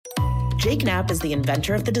Jake Knapp is the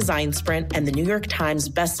inventor of the design sprint and the New York Times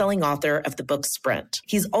bestselling author of the book Sprint.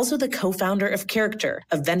 He's also the co-founder of Character,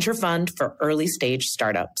 a venture fund for early-stage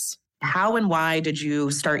startups. How and why did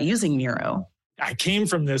you start using Miro? I came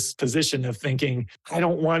from this position of thinking, I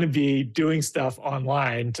don't want to be doing stuff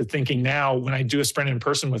online, to thinking now when I do a sprint in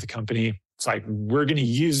person with a company, it's like, we're going to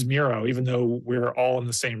use Miro, even though we're all in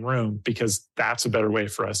the same room, because that's a better way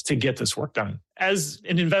for us to get this work done. As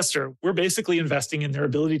an investor, we're basically investing in their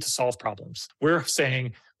ability to solve problems. We're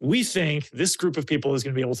saying, we think this group of people is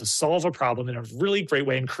going to be able to solve a problem in a really great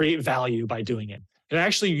way and create value by doing it. And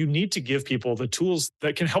actually, you need to give people the tools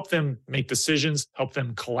that can help them make decisions, help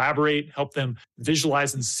them collaborate, help them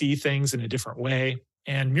visualize and see things in a different way.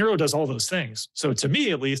 And Miro does all those things. So to me,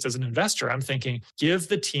 at least as an investor, I'm thinking, give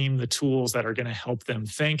the team the tools that are going to help them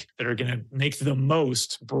think, that are going to make the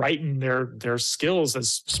most, brighten their skills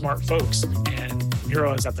as smart folks. And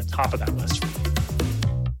Miro is at the top of that list.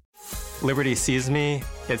 Liberty sees me,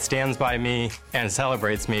 it stands by me, and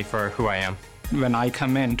celebrates me for who I am. When I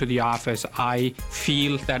come into the office, I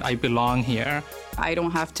feel that I belong here. I don't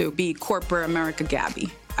have to be corporate America Gabby.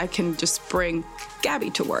 I can just bring Gabby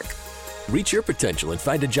to work. Reach your potential and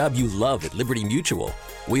find a job you love at Liberty Mutual.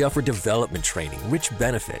 We offer development training, rich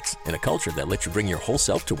benefits, and a culture that lets you bring your whole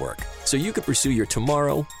self to work, so you can pursue your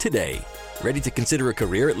tomorrow today. Ready to consider a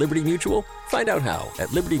career at Liberty Mutual? Find out how at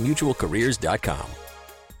libertymutualcareers.com.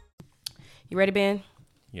 You ready, Ben?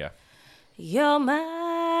 Yeah. You're mine,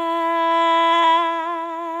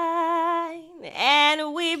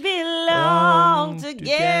 and we belong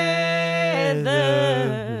together.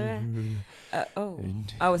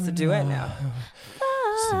 Oh, it's a duet now.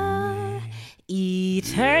 For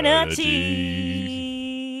eternity,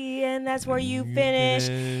 and that's where you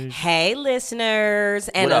finish. Hey, listeners,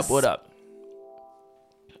 and What up?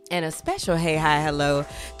 And a special hey, hi, hello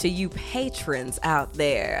to you patrons out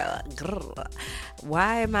there. Grr.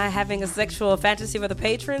 Why am I having a sexual fantasy with the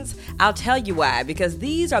patrons? I'll tell you why. Because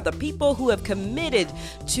these are the people who have committed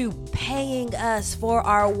to paying us for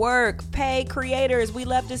our work. Pay creators. We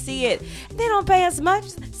love to see it. They don't pay us much.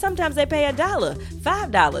 Sometimes they pay $1,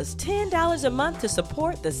 $5, $10 a month to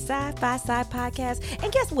support the Sci-Fi Side podcast.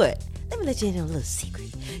 And guess what? Let me let you in on a little secret.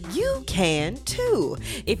 You can too.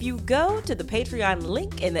 If you go to the Patreon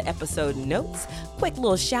link in the episode notes, quick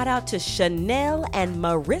little shout out to Chanel and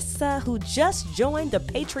Marissa, who just joined the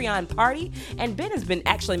Patreon party. And Ben has been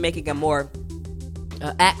actually making a more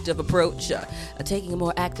active approach, taking a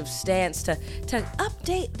more active stance to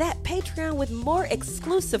update that Patreon with more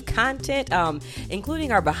exclusive content,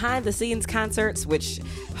 including our behind the scenes concerts, which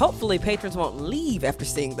hopefully patrons won't leave after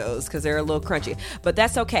seeing those because they're a little crunchy, but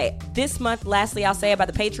that's okay. This month, lastly, I'll say about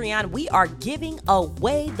the Patreon, we are giving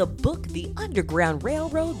away the book The Underground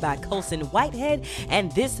Railroad by Colson Whitehead,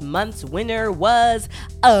 and this month's winner was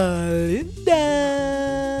Alinda.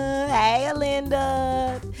 Hey,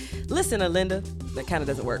 Alinda. Listen, Alinda. That kind of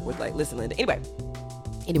doesn't work with like, listen, Linda.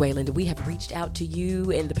 Anyway, Linda, we have reached out to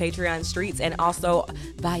you in the Patreon streets and also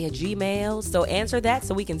via Gmail. So answer that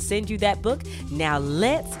so we can send you that book. Now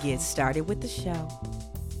let's get started with the show.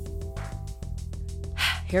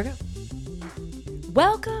 Here we go.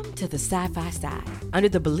 Welcome to the Sci-Fi Side under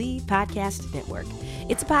the Believe Podcast Network.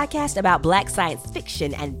 It's a podcast about Black science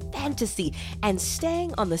fiction and fantasy and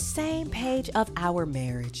staying on the same page of our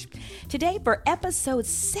marriage. Today, for episode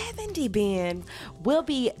 70, Ben, we'll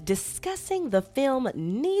be discussing the film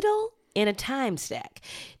Needle in a Timestack,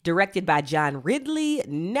 directed by John Ridley,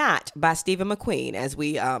 not by Stephen McQueen, as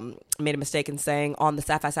we made a mistake in saying on the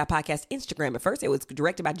Sci-Fi Side podcast Instagram at first. It was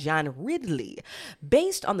directed by John Ridley,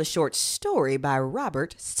 based on the short story by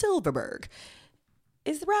Robert Silverberg.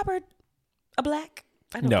 Is Robert a black?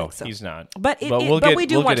 I don't think so. He's not. But we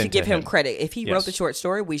do want to give him credit. If he wrote the short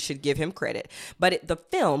story, we should give him credit. But the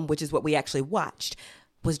film, which is what we actually watched,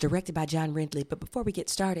 was directed by John Ridley. But before we get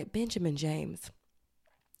started, Benjamin James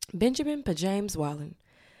Wallen,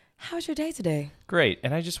 how's your day today? Great.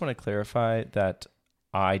 And I just want to clarify that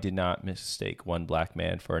I did not mistake one black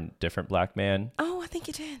man for a different black man. Oh, I think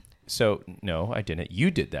you did. So, no, I didn't.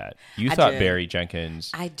 You did that. You thought Barry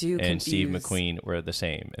Jenkins and Steve McQueen were the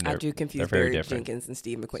same. And I do confuse Barry Jenkins and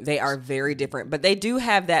Steve McQueen. They are very different, but they do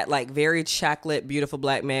have that like very chocolate, beautiful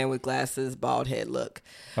black man with glasses, bald head look.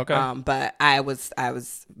 Okay. But I was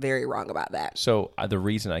very wrong about that. So the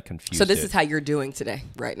reason I confused So this is how you're doing today,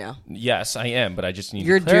 right now? Yes, I am, but I just need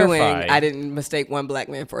to clarify. I didn't mistake one black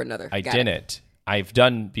man for another. I didn't. I've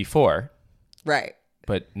done before. Right.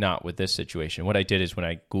 But not with this situation. What I did is when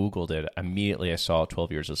I Googled it, immediately I saw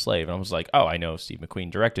 12 Years a Slave. And I was like, oh, I know Steve McQueen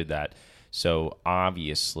directed that. So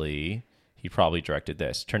obviously, he probably directed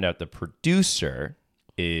this. Turned out the producer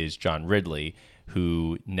is John Ridley,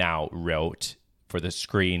 who now wrote for the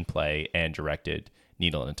screenplay and directed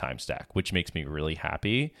Needle and Timestack, which makes me really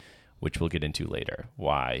happy, which we'll get into later,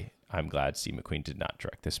 why I'm glad Steve McQueen did not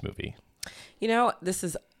direct this movie. You know, this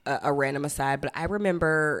is a random aside, but I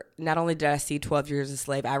remember not only did I see 12 Years a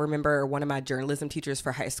Slave, I remember one of my journalism teachers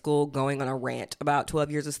for high school going on a rant about 12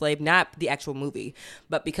 Years a Slave, not the actual movie,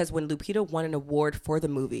 but because when Lupita won an award for the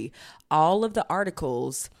movie, all of the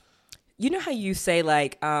articles, you know how you say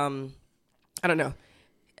like, I don't know,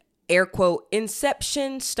 air quote,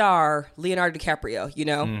 Inception star Leonardo DiCaprio, you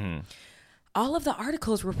know? Mm-hmm. All of the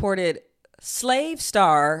articles reported Slave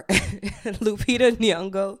star Lupita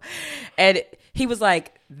Nyong'o, and he was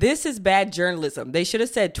like, this is bad journalism. They should have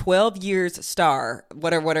said 12 years star,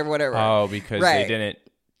 whatever. Oh, because they didn't.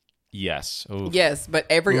 Yes. Oof. Yes, but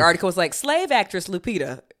every article was like, slave actress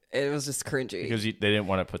Lupita. It was just cringy. Because they didn't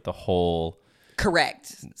want to put the whole.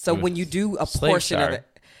 Correct. So when you do a portion star. of it.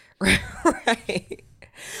 Right.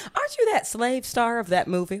 Aren't you that slave star of that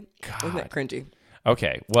movie? God. Isn't that cringy?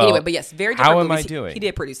 Okay, well. Anyway, but yes, very different how am movies. I doing? He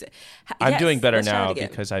did produce it. I'm Yes, doing better let's try it now again.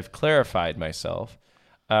 because I've clarified myself.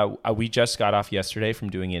 We just got off yesterday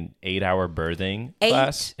from doing an 8-hour birthing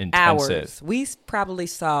class. 8 Intensive. hours. We probably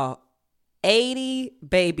saw 80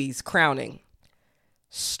 babies crowning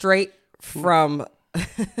straight from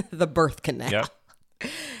the birth canal.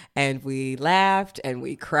 Yep. And we laughed and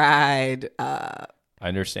we cried. I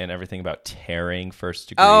understand everything about tearing, first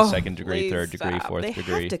degree, second degree, third degree, fourth they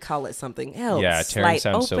degree. They have to call it something else. Yeah, tearing like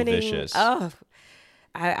sounds opening, so vicious. Oh,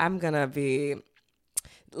 I'm going to be...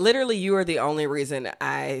 Literally, you are the only reason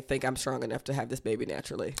I think I'm strong enough to have this baby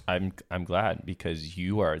naturally. I'm glad because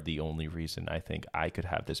you are the only reason I think I could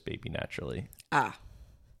have this baby naturally.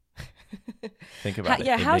 Think about it.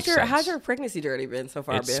 Yeah, It how's makes your pregnancy journey been so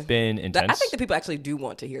far? It's been intense. I think that people actually do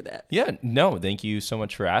want to hear that. Yeah, no, thank you so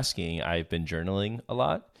much for asking. I've been journaling a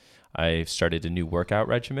lot. I've started a new workout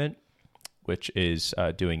regimen, which is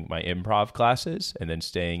doing my improv classes and then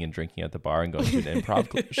staying and drinking at the bar and going to an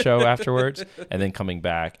improv show afterwards, and then coming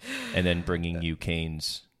back and then bringing you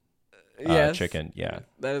Cane's chicken. Yeah,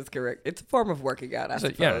 that is correct. It's a form of working out, I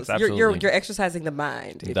suppose. Yeah, it's absolutely. You're exercising the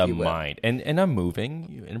mind, if you will. Mind, and I'm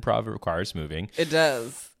moving. Improv requires moving. It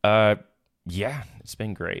does. Yeah, it's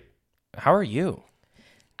been great. How are you?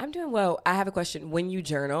 I'm doing well. I have a question. When you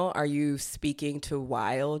journal, are you speaking to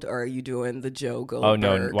Wild or are you doing the Joe Goldberg?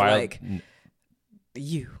 Oh no, Wild.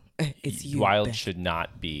 It's you. Wild Becky. should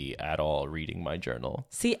not be at all reading my journal.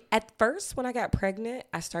 See, at first when I got pregnant,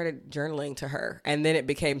 I started journaling to her, and then it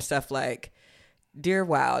became stuff like, "Dear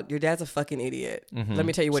Wild, your dad's a fucking idiot. Mm-hmm. Let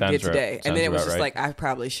me tell you what he did today." And then it was just right. like, I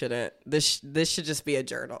probably shouldn't. This should just be a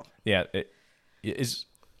journal. Yeah, it is.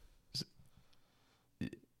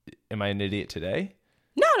 Am I an idiot today?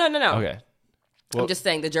 No. Okay. Well, I'm just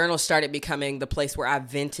saying the journal started becoming the place where I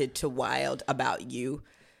vented to Wild about you.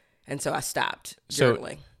 And so I stopped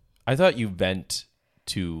journaling. I thought you vent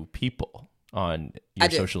to people on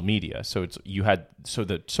your social media. So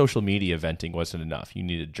the social media venting wasn't enough. You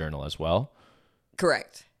needed journal as well.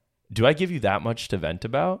 Correct. Do I give you that much to vent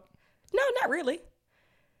about? No, not really.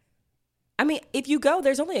 I mean, if you go,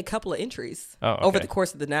 there's only a couple of entries okay. over the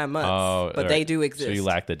course of the 9 months, but they do exist. So you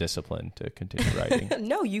lack the discipline to continue writing.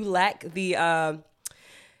 No, you lack the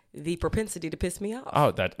propensity to piss me off.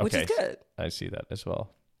 Oh, that okay. Which is good. I see that as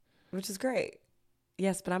well. Which is great.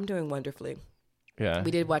 Yes, but I'm doing wonderfully. Yeah. We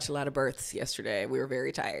did watch a lot of births yesterday. We were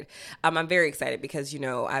very tired. I'm very excited because,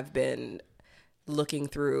 I've been looking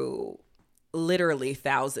through literally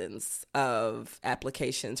thousands of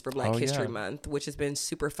applications for Black History Month, which has been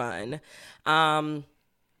super fun. And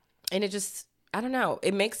it just, I don't know,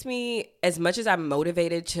 it makes me, as much as I'm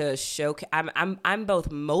motivated to show, I'm both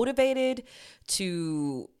motivated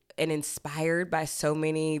to and inspired by so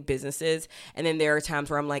many businesses. And then there are times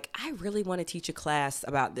where I'm like, I really want to teach a class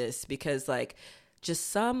about this because like just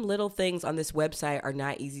some little things on this website are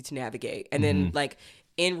not easy to navigate. And then like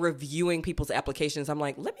in reviewing people's applications, I'm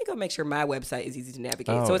like, let me go make sure my website is easy to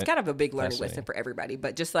navigate. So it's kind of a big learning lesson for everybody.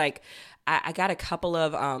 But just like, I got a couple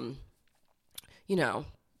of,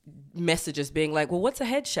 messages being like, well, what's a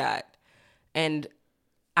headshot? And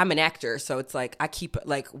I'm an actor, so it's like I keep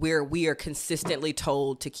like we are consistently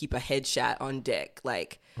told to keep a headshot on deck.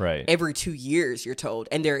 Like every 2 years you're told,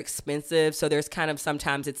 and they're expensive. So there's kind of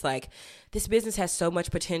sometimes it's like this business has so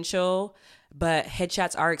much potential, but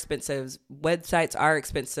headshots are expensive, websites are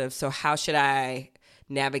expensive. So how should I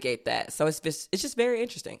navigate that? So it's just very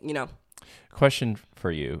interesting, Question for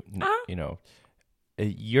you,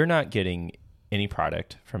 you're not getting any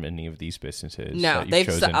product from any of these businesses? No,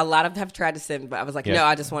 a lot of them have tried to send, but I was like, no,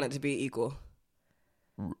 I just want it to be equal.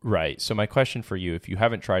 Right. So my question for you, if you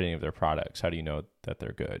haven't tried any of their products, how do you know that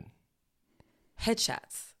they're good?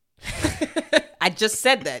 Headshots. I just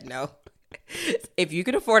said that, no. If you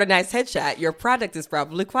can afford a nice headshot, your product is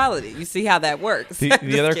probably quality. You see how that works.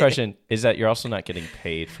 The other question is that you're also not getting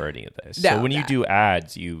paid for any of this. No, so when you do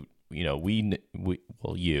ads, you and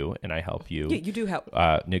I help you. You do help.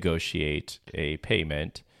 Negotiate a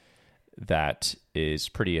payment that is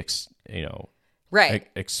pretty,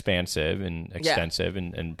 expansive and extensive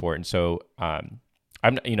and important. So I'm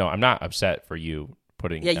not upset for you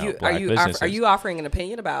putting out Black businesses. Are you offering an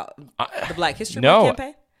opinion about the Black History No, Month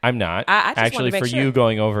campaign? I'm not. I just actually, for sure. you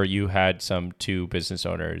going over, you had two business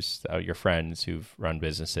owners, your friends who've run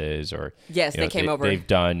businesses, or yes, they came over. They've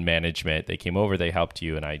done management. They came over. They helped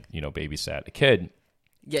you, and I, babysat a kid.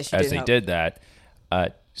 Yes, you as they did that.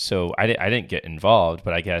 So I didn't get involved,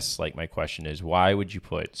 but I guess like my question is, why would you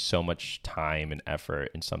put so much time and effort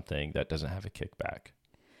in something that doesn't have a kickback?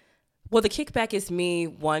 Well, the kickback is me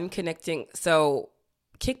connecting. So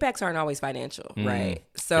kickbacks aren't always financial, right?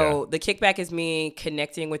 So the kickback is me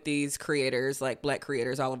connecting with these creators, like Black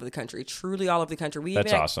creators all over the country, truly all over the country.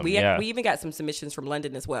 That's awesome. We even got some submissions from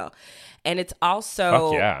London as well. And it's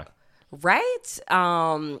also, right?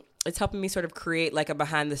 It's helping me sort of create like a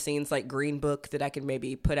behind the scenes, like green book that I can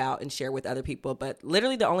maybe put out and share with other people. But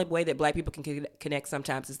literally the only way that Black people can connect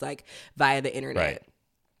sometimes is like via the internet. Right.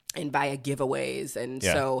 And via giveaways. And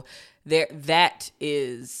so that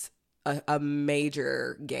is a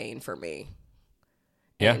major gain for me.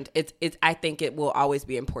 Yeah. And it's I think it will always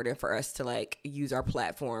be important for us to like use our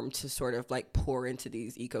platform to sort of like pour into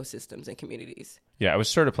these ecosystems and communities. Yeah, I was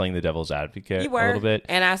sort of playing the devil's advocate a little bit.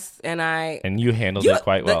 And you handled it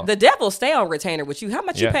quite well. The devil stay on retainer with you. How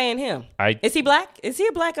much you paying him? Is he Black? Is he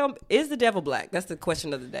a Black? Is the devil Black? That's the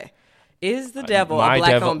question of the day. Is the devil a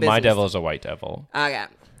Black-owned business? My devil is a white devil. Okay.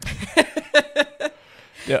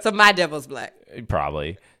 So my devil's Black.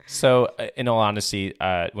 Probably. So in all honesty,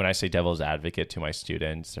 when I say devil's advocate to my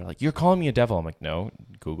students, they're like, you're calling me a devil. I'm like, no,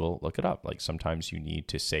 Google, look it up. Like sometimes you need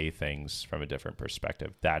to say things from a different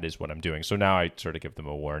perspective. That is what I'm doing. So now I sort of give them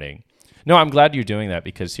a warning. No, I'm glad you're doing that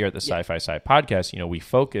because here at the Sci-Fi Side podcast, we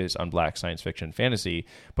focus on Black science fiction and fantasy,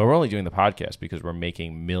 but we're only doing the podcast because we're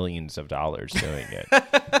making millions of dollars doing it,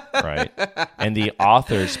 right? And the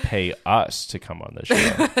authors pay us to come on the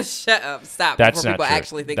show. Shut up! Stop! That's before not people true.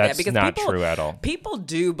 actually think That's that because not true at all. People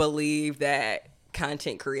do believe that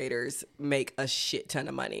content creators make a shit ton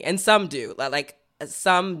of money, and some do. Like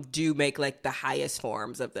some do make like the highest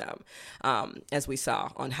forms of them, as we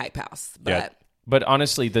saw on Hype House, but. But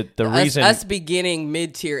honestly, the reason us beginning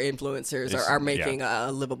mid-tier influencers are making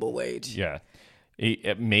a livable wage. Yeah,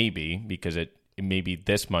 it may be because it maybe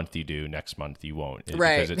this month you do, next month you won't,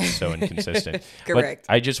 right? Because it's so inconsistent. Correct.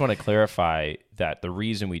 But I just want to clarify that the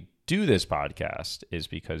reason we do this podcast is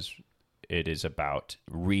because it is about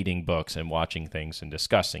reading books and watching things and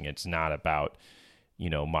discussing. It's not about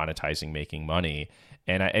monetizing, making money.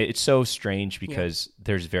 And it's so strange because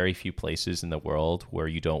there's very few places in the world where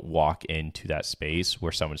you don't walk into that space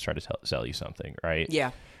where someone's trying to sell you something, right? Yeah.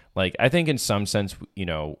 Like, I think in some sense,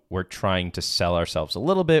 we're trying to sell ourselves a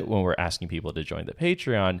little bit when we're asking people to join the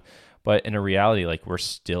Patreon. But in a reality, like, we're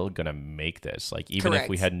still going to make this. Like, even if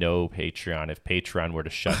we had no Patreon, if Patreon were to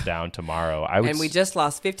shut down tomorrow, I would... And we just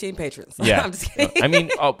lost 15 patrons. Yeah. I'm just kidding. I mean,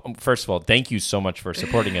 first of all, thank you so much for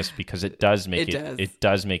supporting us because it does make it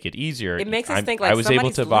does make it easier. It makes us think like I was able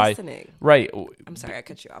to buy, listening. Right. I'm sorry, I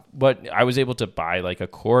cut you off. But I was able to buy like a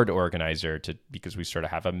chord organizer because we sort of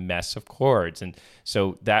have a mess of chords. And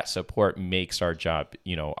so that support makes our job,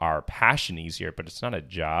 our passion easier, but it's not a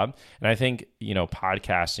job. And I think,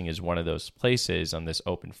 podcasting is one of those places on this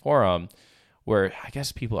open forum where I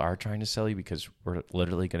guess people are trying to sell you because we're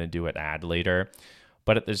literally going to do an ad later.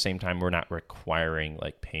 But at the same time, we're not requiring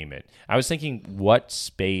like payment. I was thinking what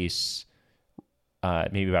space,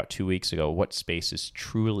 maybe about 2 weeks ago, what space is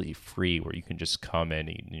truly free where you can just come in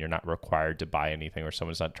and you're not required to buy anything or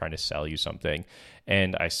someone's not trying to sell you something.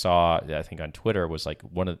 And I saw, I think on Twitter was like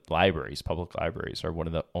one of the libraries, public libraries are one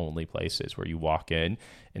of the only places where you walk in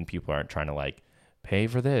and people aren't trying to like pay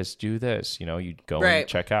for this, do this, you go and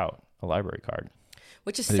check out a library card.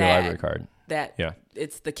 Which is sad. Library card. That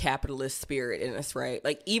it's the capitalist spirit in us, right?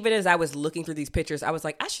 Like even as I was looking through these pictures, I was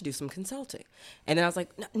like, I should do some consulting. And then I was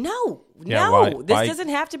like, no, this doesn't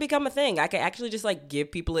have to become a thing. I can actually just like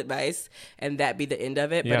give people advice and that be the end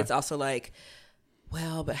of it. But it's also like,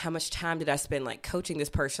 well, but how much time did I spend like coaching this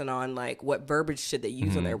person on like what verbiage should they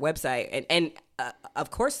use on their website? And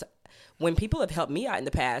of course, when people have helped me out in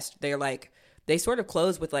the past, they're they sort of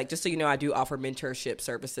closed with like, just so you know, I do offer mentorship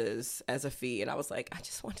services as a fee. And I was like, I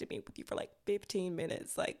just want to meet with you for like 15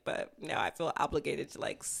 minutes. Like, but now I feel obligated to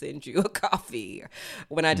like send you a coffee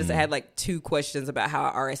when I just had like 2 questions about how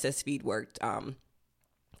our RSS feed worked.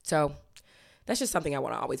 So that's just something I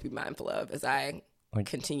want to always be mindful of as I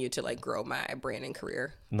continue to like grow my branding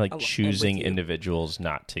career. Like choosing individuals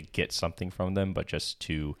not to get something from them, but just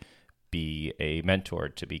to be a mentor,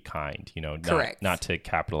 to be kind, not to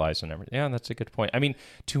capitalize on everything. Yeah, that's a good point. I mean,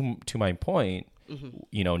 to my point,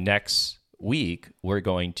 next week we're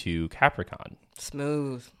going to Capricorn.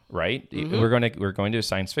 Smooth. Right? We're going to a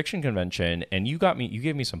science fiction convention, and you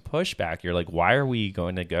gave me some pushback. You're like, why are we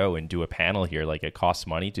going to go and do a panel here? Like, it costs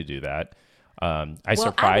money to do that. I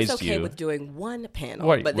surprised you. I was okay with doing one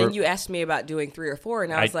panel, but then you asked me about doing 3 or 4,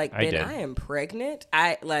 and I was like, Ben, I am pregnant.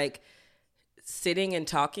 Sitting and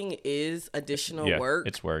talking is additional work.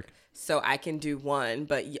 It's work. So I can do one,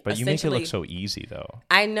 but you make it look so easy, though.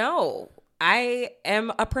 I know. I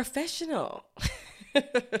am a professional.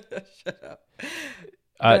 Shut up.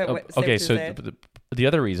 Okay, so the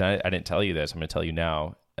other reason I didn't tell you this, I'm going to tell you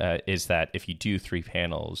now, is that if you do 3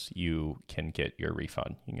 panels, you can get your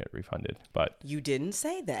refund. You can get refunded. But you didn't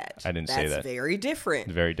say that. I didn't say that. That's very different.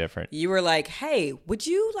 Very different. You were like, hey, would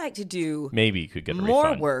you like to do maybe you could get a more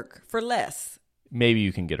refund. Work for less? Maybe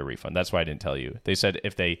you can get a refund. That's why I didn't tell you. They said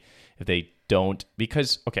if they don't,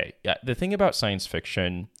 because, the thing about science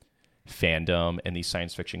fiction fandom and these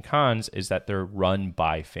science fiction cons is that they're run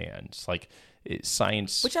by fans. Like,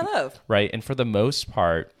 science, which I love, right? And for the most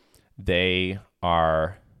part, they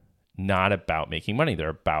are not about making money. They're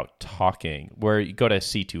about talking. Where you go to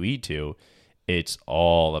C2E2, it's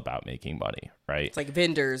all about making money, right? It's like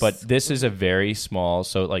vendors. But this is a very small,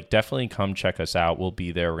 so like definitely come check us out. We'll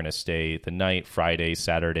be there. We're going to stay the night, Friday,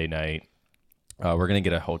 Saturday night. We're going to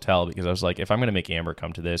get a hotel because I was like, if I'm going to make Amber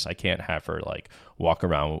come to this, I can't have her like walk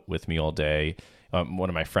around with me all day. One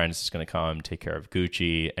of my friends is going to come take care of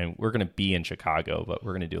Gucci, and we're going to be in Chicago, but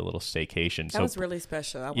we're going to do a little staycation. That was really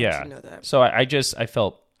special. I want you to know that. So I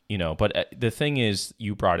felt, but the thing is,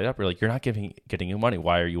 you brought it up. You're like, you're not getting you money.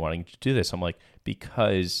 Why are you wanting to do this? I'm like,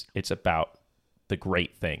 because it's about the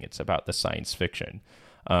great thing. It's about the science fiction.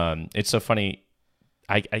 It's so funny.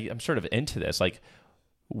 I'm sort of into this. Like,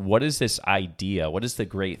 what is this idea? What is the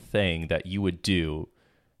great thing that you would do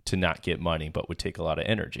to not get money, but would take a lot of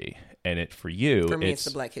energy? And for you, it's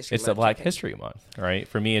the Black History Month. It's the Black History Month, right?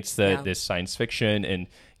 For me, it's this science fiction and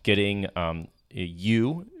getting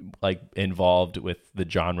you like involved with the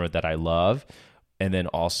genre that I love, and then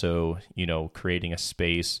also creating a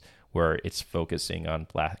space where it's focusing on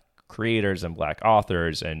Black creators and Black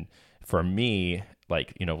authors, and for me,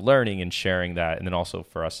 like learning and sharing that, and then also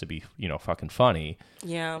for us to be fucking funny,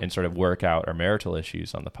 and sort of work out our marital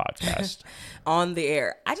issues on the podcast on the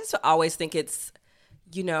air. I just always think it's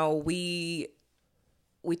we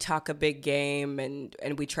talk a big game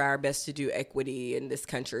and we try our best to do equity in this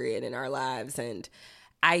country and in our lives. And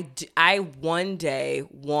I one day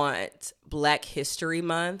want Black History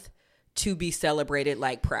Month to be celebrated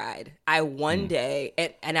like Pride. I one day,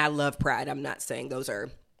 and I love Pride. I'm not saying those are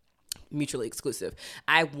mutually exclusive.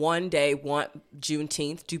 I one day want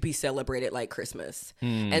Juneteenth to be celebrated like Christmas.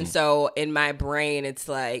 And so in my brain, it's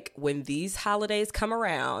like when these holidays come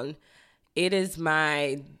around, it is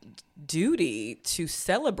my duty to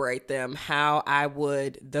celebrate them how I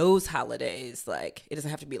would those holidays. Like, it doesn't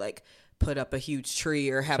have to be like put up a huge tree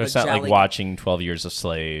or have it's not like watching 12 Years a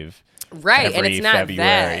Slave. Right. And it's not February.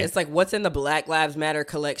 That. It's like, what's in the Black Lives Matter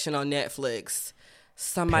collection on Netflix?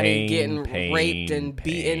 Somebody getting raped and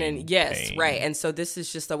beaten and right. And so this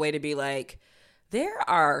is just a way to be like, there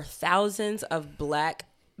are thousands of Black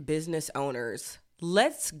business owners.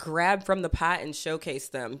 Let's grab from the pot and showcase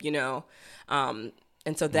them,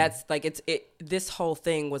 and so that's like, this whole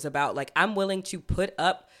thing was about like, I'm willing to put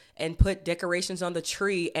up and put decorations on the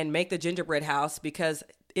tree and make the gingerbread house because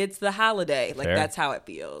it's the holiday. Like, that's how it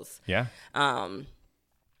feels. Yeah. But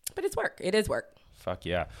it's work. It is work. Fuck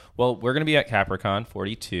yeah. Well, we're going to be at Capricorn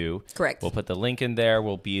 42. Correct. We'll put the link in there.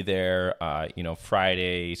 We'll be there,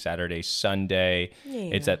 Friday, Saturday, Sunday.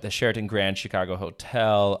 Yeah. It's at the Sheraton Grand Chicago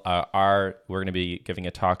Hotel. We're going to be giving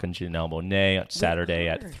a talk on Janelle Monáe on Saturday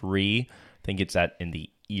at 3. I think it's in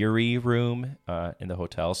the Erie room in the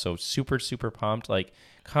hotel. So super, super pumped. Like,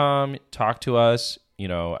 come talk to us. You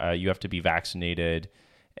have to be vaccinated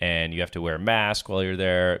and you have to wear a mask while you're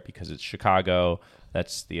there because it's Chicago.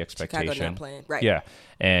 That's the expectation. Chicago not playing. Right. Yeah.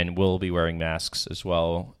 And we'll be wearing masks as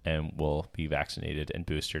well, and we'll be vaccinated and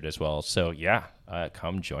boosted as well. So,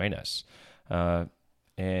 come join us. And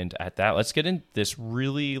And at that, let's get in this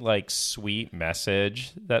really like sweet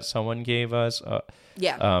message that someone gave us.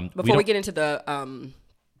 Before we get into the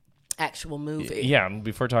actual movie. Yeah,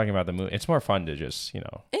 before talking about the movie, it's more fun to just,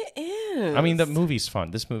 It is. I mean, the movie's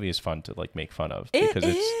fun. This movie is fun to like make fun of. It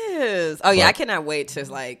is. Oh yeah, I cannot wait to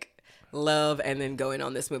like love and then go in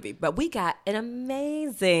on this movie. But we got an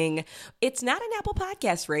amazing, it's not an Apple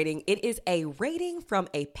Podcast rating, it is a rating from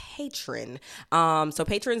a patron. So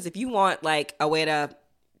patrons, if you want like a way to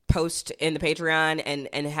post in the Patreon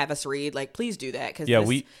and have us read, like please do that, because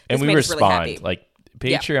we respond really like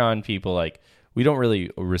Patreon people, like we don't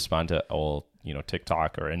really respond to all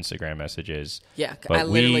TikTok or Instagram messages. Yeah, I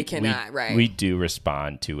literally cannot. Right, we do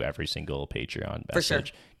respond to every single Patreon message, for sure,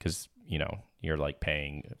 because you're like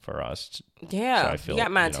paying for us. Yeah, so I feel, you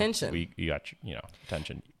got my attention. You got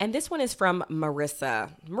attention. And this one is from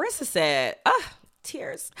Marissa. Marissa said,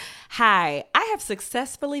 tears. Hi, I have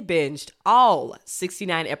successfully binged all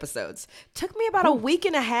 69 episodes. Took me about a week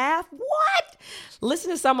and a half. What?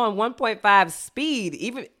 Listen to some on 1.5 speed,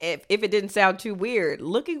 even if it didn't sound too weird.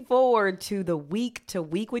 Looking forward to the week to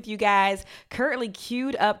week with you guys. Currently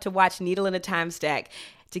queued up to watch Needle in a Timestack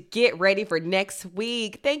to get ready for next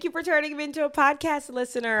week. Thank you for turning me into a podcast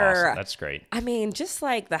listener. Awesome. That's great. I mean, just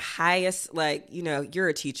like the highest, like, you're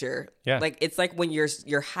a teacher. Yeah. Like, it's like when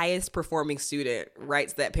your highest performing student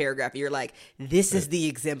writes that paragraph, you're like, this is the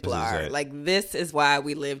exemplar. This is why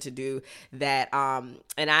we live to do that. And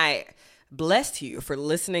I blessed you for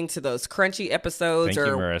listening to those crunchy episodes. Thank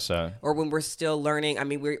you, Marissa. Or when we're still learning. I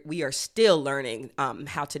mean, we are still learning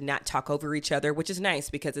how to not talk over each other, which is nice,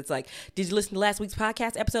 because it's like, did you listen to last week's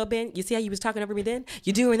podcast episode, Ben? You see how you was talking over me then?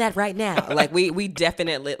 You're doing that right now. Like we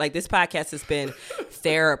definitely, like, this podcast has been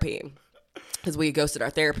therapy, because we ghosted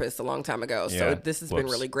our therapist a long time ago. So this has been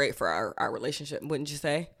really great for our relationship, wouldn't you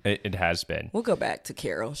say? It has been. We'll go back to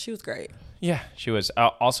Carol. She was great. Yeah, she was.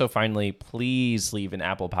 Also, finally, please leave an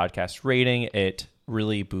Apple Podcast rating. It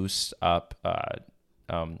really boosts up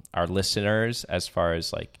our listeners as far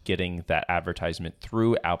as like getting that advertisement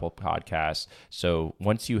through Apple Podcasts. So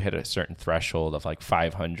once you hit a certain threshold of like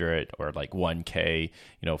 500 or like 1K,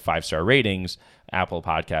 5-star ratings, Apple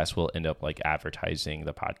Podcasts will end up like advertising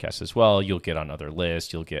the podcast as well. You'll get on other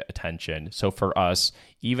lists, you'll get attention. So for us,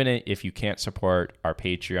 even if you can't support our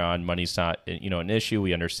Patreon, money's not, an issue.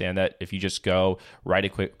 We understand that. If you just go write a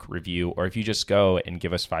quick review, or if you just go and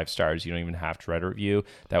give us 5 stars, you don't even have to write a review.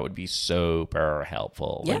 That would be super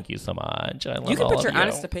helpful. Yeah. Thank you so much. I love you can all put your of you.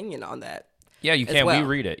 honest opinion on that. Yeah, you can. Well. We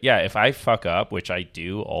read it. Yeah, if I fuck up, which I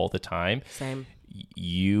do all the time. Same.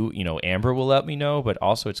 Amber will let me know, but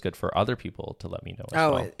also it's good for other people to let me know as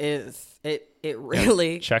well. It is. It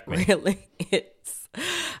really, check me. Really is.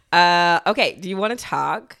 Okay, do you want to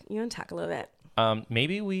talk? You want to talk a little bit?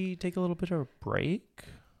 Maybe we take a little bit of a break.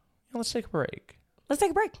 Yeah, let's take a break. Let's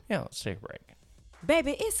take a break. Yeah, let's take a break.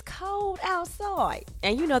 Baby, it's cold outside,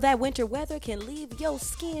 and you know that winter weather can leave your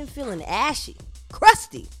skin feeling ashy,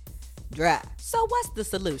 crusty, dry. So what's the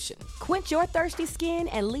solution? Quench your thirsty skin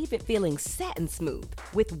and leave it feeling satin smooth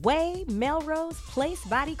with Way Melrose Place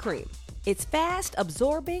Body Cream. It's fast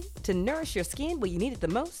absorbing to nourish your skin where you need it the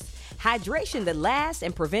most, hydration that lasts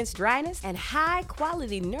and prevents dryness, and high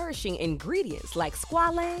quality nourishing ingredients like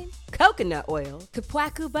squalane, coconut oil,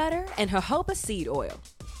 kapuaku butter, and jojoba seed oil.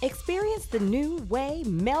 Experience the new Way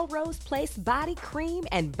Melrose Place Body Cream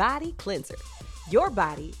and Body Cleanser. Your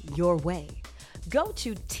body, your way. Go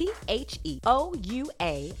to THEOUAI.com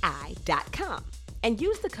and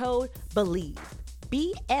use the code BELIEVE,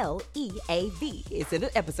 BLEAV, it's in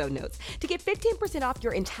the episode notes, to get 15% off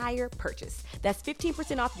your entire purchase. That's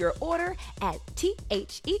 15% off your order at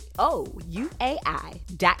THEOUAI.com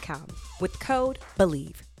with code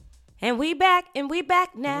BELIEVE. And we back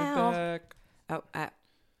now. We're back. Oh,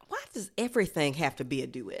 why does everything have to be a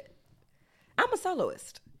duet? I'm a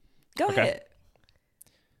soloist. Go ahead.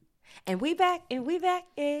 And we back.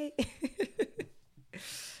 Eh.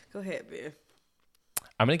 Go ahead, Ben.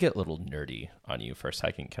 I'm going to get a little nerdy on you for a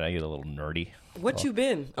second. Can I get a little nerdy? What you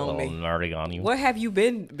been on me? A little nerdy on you. What have you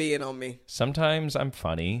been being on me? Sometimes I'm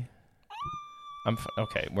funny.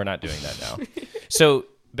 Okay, we're not doing that now. So,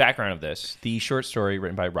 background of this. The short story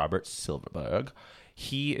written by Robert Silverberg.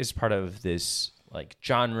 He is part of this like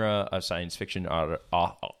genre of science fiction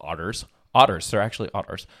authors. They're actually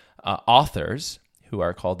authors. Authors who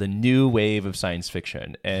are called the new wave of science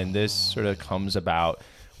fiction. And this sort of comes about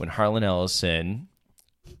when Harlan Ellison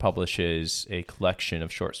publishes a collection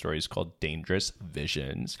of short stories called Dangerous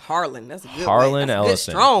Visions. Harlan, that's a good Harlan That's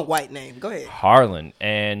Ellison. a good, strong white name. Go ahead. Harlan.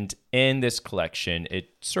 And in this collection, it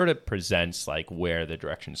sort of presents like where the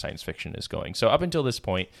direction science fiction is going. So up until this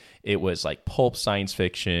point, it was like pulp science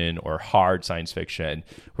fiction or hard science fiction,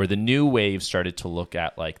 where the new wave started to look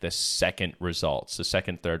at like the second,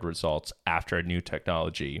 third results after a new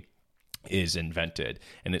technology is invented.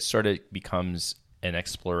 And it sort of becomes an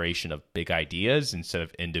exploration of big ideas instead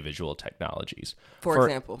of individual technologies.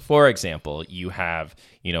 For example, you have,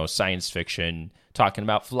 science fiction talking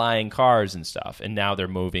about flying cars and stuff. And now they're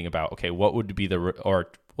moving about, okay, what would be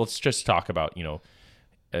or let's just talk about,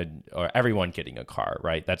 or everyone getting a car,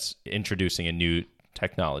 right? That's introducing a new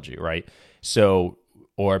technology, right? So,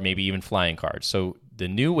 or maybe even flying cars. So the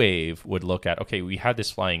new wave would look at, okay, we have this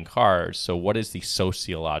flying cars, so what is the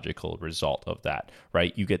sociological result of that,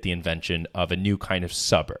 right? You get the invention of a new kind of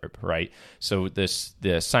suburb, right? So the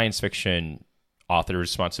science fiction author's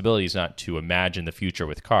responsibility is not to imagine the future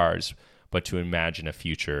with cars, but to imagine a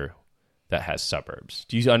future that has suburbs.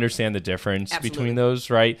 Do you understand the difference between those,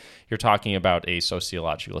 right? You're talking about a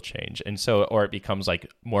sociological change. And so, or it becomes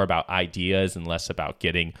like more about ideas and less about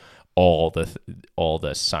getting all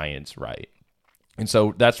the science right. And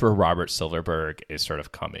so that's where Robert Silverberg is sort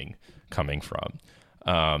of coming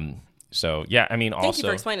from. So yeah, I mean, thank you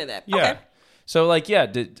for explaining that. Yeah. Okay. So like, yeah,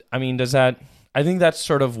 does that? I think that's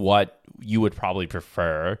sort of what you would probably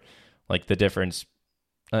prefer. Like the difference.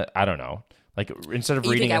 I don't know. Like instead of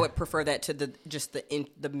reading, I would prefer that to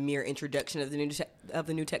the mere introduction of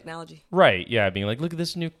the new technology. Right. Yeah. Being like, look at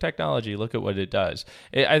this new technology. Look at what it does.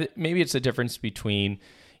 Maybe it's a difference between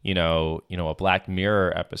a Black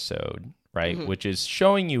Mirror episode, right? Mm-hmm. Which is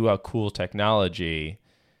showing you a cool technology,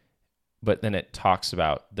 but then it talks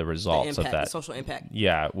about the results of that. The social impact.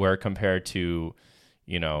 Yeah, where compared to,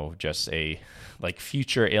 just a like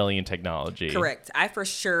future alien technology. Correct. I for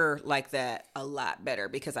sure like that a lot better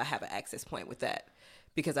because I have an access point with that.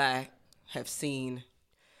 Because I have seen,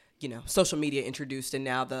 social media introduced and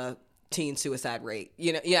now the teen suicide rate.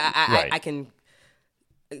 I can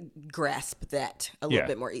grasp that a little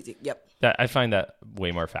bit more easy. Yep. I find that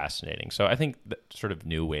way more fascinating. So I think that sort of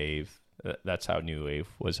new wave, that's how new wave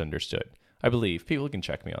was understood. I believe people can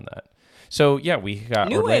check me on that. So yeah, we got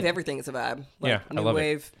new wave. Everything is a vibe. Like, new I love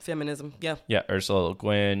wave it. Feminism. Yeah. Yeah. Ursula Le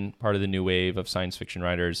Guin, part of the new wave of science fiction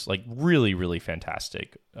writers, like really, really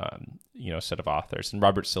fantastic, set of authors. And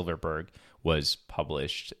Robert Silverberg was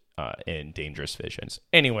published in Dangerous Visions.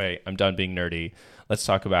 Anyway, I'm done being nerdy. Let's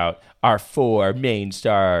talk about our 4 main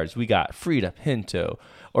stars. We got Frida Pinto,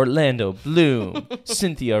 Orlando Bloom,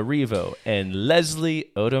 Cynthia Erivo, and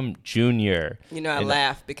Leslie Odom Jr. I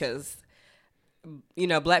laugh because,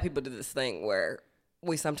 Black people do this thing where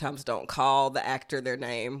we sometimes don't call the actor their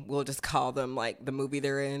name. We'll just call them like the movie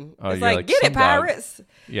they're in. It's like get it, Pirates.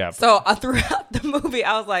 Yeah. So throughout the movie,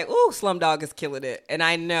 I was like, ooh, Slumdog is killing it. And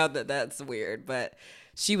I know that that's weird, but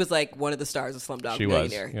she was like one of the stars of Slumdog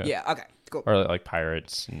Millionaire. Yeah. Okay, cool. Or like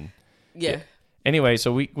Pirates. And yeah. Anyway,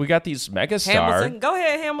 so we got these megastar. Hamilton. Go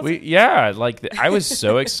ahead, Hamilton. I was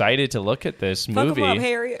so excited to look at this movie. Fuck 'em up,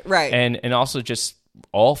 Harriet. Right. And also just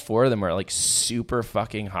all 4 of them are like super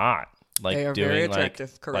fucking hot. Like they are doing very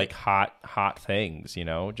attractive. like hot things,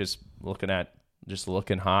 just looking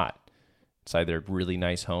hot. It's either really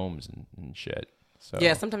nice homes and shit. So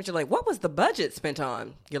yeah, sometimes you're like, what was the budget spent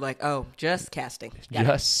on? You're like, oh, just casting.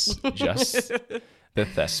 Just the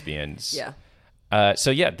thespians. Yeah.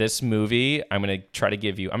 So yeah, this movie, I'm going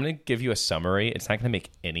to give you a summary. It's not going to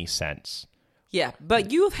make any sense. Yeah,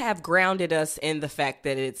 but you have grounded us in the fact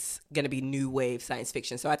that it's going to be new wave science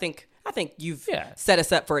fiction. So I think you've set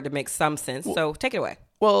us up for it to make some sense. So take it away.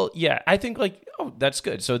 Well, yeah, I think that's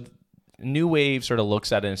good. So new wave sort of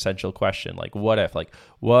looks at an essential question, like what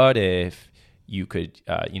if you could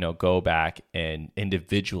go back and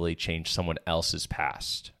individually change someone else's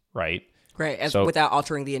past, right? Right, without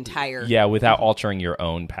altering the entire... Yeah, without altering your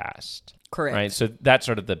own past. Correct. Right, so that's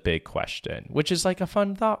sort of the big question, which is like a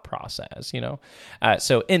fun thought process,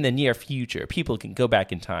 So in the near future, people can go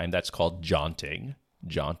back in time. That's called jaunting.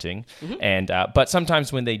 Mm-hmm. And but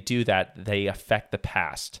sometimes when they do that, they affect the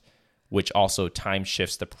past, which also time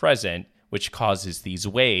shifts the present, which causes these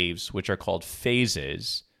waves, which are called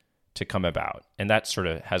phases, to come about. And that sort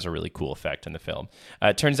of has a really cool effect in the film.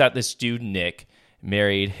 It turns out this dude, Nick,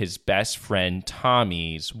 married his best friend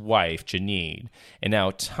Tommy's wife, Janine. And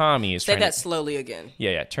now Tommy is Say that slowly again.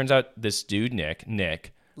 Yeah. It turns out this dude, Nick,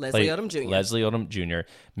 Leslie Odom Jr.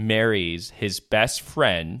 marries his best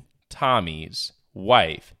friend Tommy's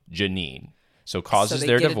wife, Janine. So causes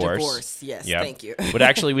their divorce. Yes, thank you. But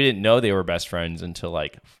actually, we didn't know they were best friends until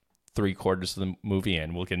like 3/4 of the movie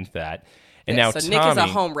in. We'll get into that. And Yeah, now so Tommy, Nick is a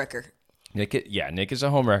homewrecker. Nick is a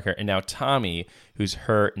homewrecker. And now Tommy, who's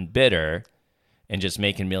hurt and bitter and just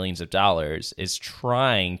making millions of dollars, is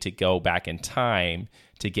trying to go back in time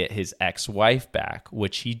to get his ex-wife back,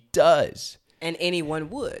 which he does. And anyone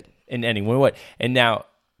would. And now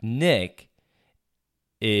Nick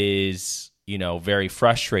is, very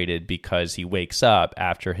frustrated because he wakes up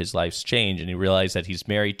after his life's change and he realizes that he's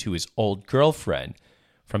married to his old girlfriend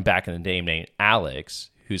from back in the day named Alex,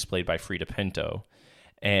 who's played by Frida Pinto.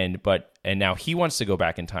 And now he wants to go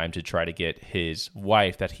back in time to try to get his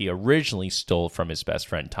wife that he originally stole from his best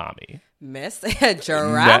friend Tommy. Drama.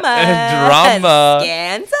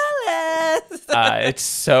 Scandalous. It's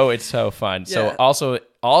so fun. Yeah. So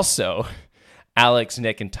also Alex,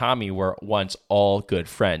 Nick, and Tommy were once all good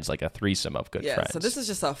friends, like a threesome of good friends. So this is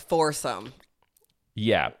just a foursome.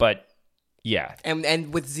 Yeah, but yeah.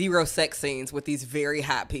 And with zero sex scenes with these very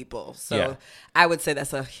hot people. So I would say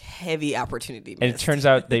that's a heavy opportunity missed. And it turns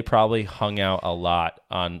out they probably hung out a lot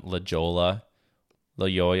on La Jolla Beach.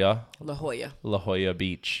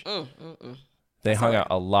 They hung out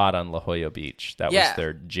a lot on La Jolla Beach. That was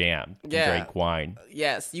their jam. They drank wine.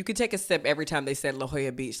 Yes. You could take a sip every time they said La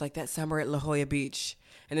Jolla Beach, like that summer at La Jolla Beach.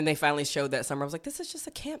 And then they finally showed that summer. I was like, this is just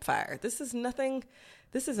a campfire. This is nothing.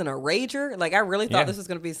 This isn't a rager. Like, I really thought this was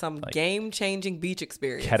going to be some game-changing beach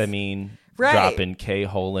experience. Ketamine, dropping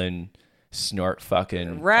K-Holin, snort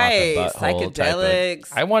fucking off the butthole.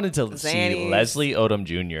 Psychedelics. I wanted to see Leslie Odom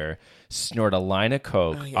Jr. snort a line of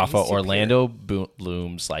coke off of Orlando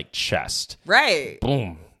Bloom's chest. Right.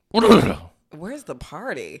 Boom. Where's the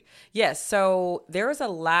party? Yes. So there's a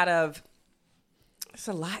lot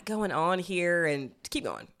going on here, and keep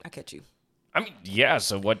going. I'll catch you. I mean, yeah.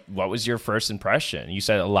 So what was your first impression? You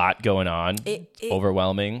said a lot going on.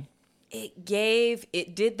 Overwhelming. It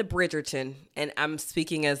did the Bridgerton, and I'm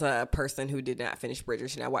speaking as a person who did not finish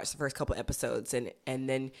Bridgerton. I watched the first couple episodes, and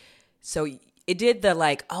then so it did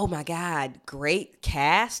the oh my God, great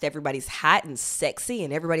cast. Everybody's hot and sexy,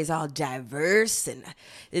 and everybody's all diverse, and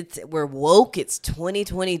we're woke. It's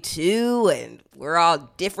 2022, and we're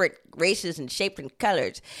all different races and shapes and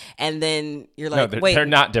colors. And then you're like, wait, they're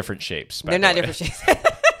not different shapes. They're not different shapes.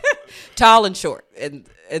 Tall and short, and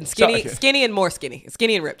skinny and more skinny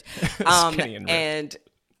and ripped. Skinny and ripped.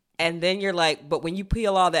 And then you're like, but when you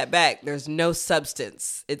peel all that back, there's no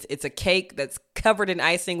substance. It's a cake that's covered in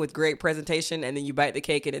icing with great presentation, and then you bite the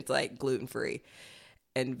cake and it's like gluten-free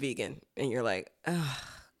and vegan. And you're like, oh,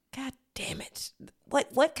 God damn it.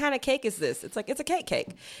 What kind of cake is this? It's a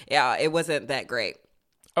cake. Yeah, it wasn't that great.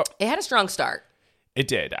 Oh, it had a strong start. It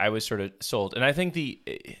did. I was sort of sold. And I think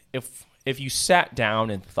if you sat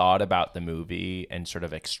down and thought about the movie and sort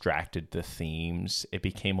of extracted the themes, it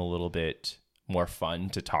became a little bit more fun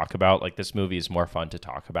to talk about. This movie is more fun to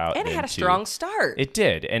talk about, and it had a strong start. It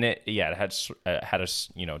did, and it had a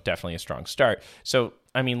definitely a strong start. So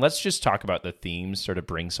I mean, let's just talk about the themes, sort of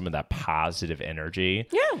bring some of that positive energy.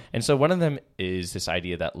 Yeah. And so one of them is this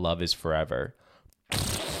idea that love is forever.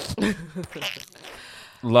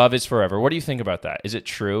 Love is forever. What do you think about that? Is it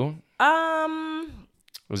true?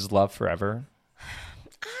 Was love forever?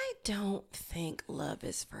 I don't think love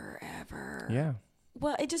is forever. Yeah.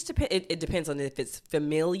 Well, it just depends. It depends on if it's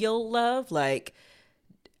familial love. Like,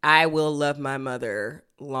 I will love my mother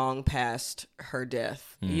long past her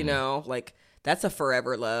death. That's a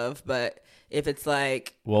forever love. But if it's high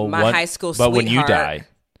school sweetheart.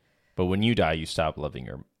 But when you die, you stop loving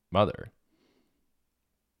your mother.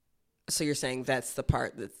 So you're saying that's the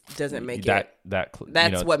part that doesn't make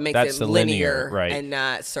that's what makes it linear, right, and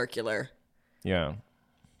not circular. Yeah.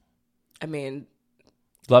 I mean,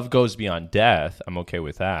 love goes beyond death. I'm okay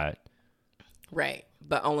with that. Right.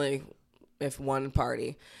 But only if one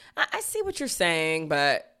party. I see what you're saying,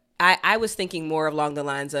 but I was thinking more along the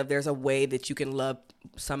lines of there's a way that you can love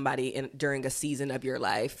somebody during a season of your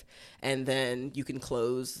life, and then you can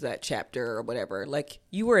close that chapter or whatever. Like,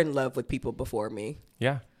 you were in love with people before me.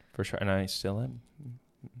 Yeah. For sure, and I still am.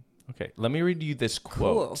 Okay, let me read you this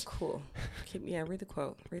quote. Cool. Read the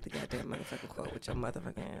quote. Read the goddamn motherfucking quote with your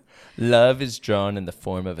motherfucking hand. Love is drawn in the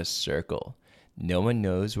form of a circle. No one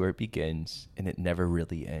knows where it begins, and it never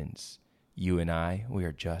really ends. You and I, we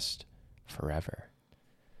are just forever.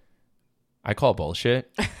 I call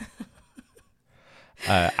bullshit.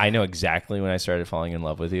 I know exactly when I started falling in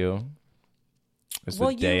love with you. It was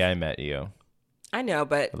the day I met you. I know,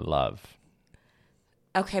 but... Love.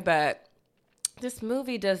 Okay, but this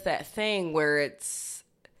movie does that thing where it's,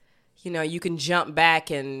 you can jump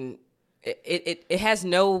back and it has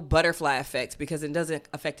no butterfly effect because it doesn't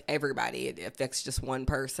affect everybody. It affects just one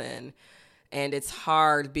person. And it's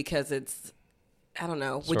hard because I don't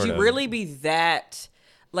know. Sort Would you of. really be that,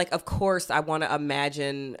 like, of course I want to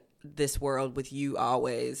imagine this world with you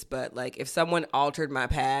always, but like if someone altered my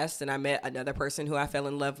past and I met another person who I fell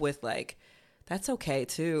in love with, like, that's okay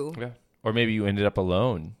too. Yeah. Or maybe you ended up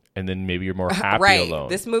alone and then maybe you're more happy Right. alone.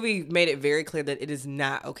 This movie made it very clear that it is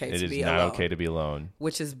not okay to be alone. It is not okay to be alone.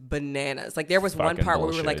 Which is bananas. Like there was one Fucking part where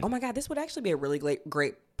we were like, bullshit. oh my God, this would actually be a really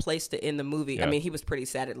great place to end the movie. Yeah. I mean, he was pretty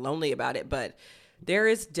sad and lonely about it, but there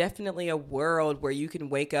is definitely a world where you can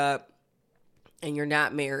wake up and you're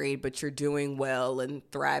not married, but you're doing well and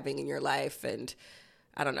thriving in your life. And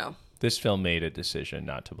I don't know. This film made a decision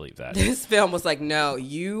not to believe that. This film was like, no,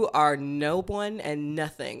 you are no one and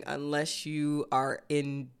nothing unless you are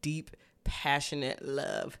in deep, passionate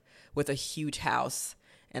love with a huge house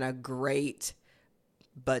and a great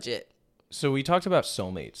budget. So we talked about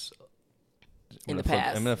soulmates. In the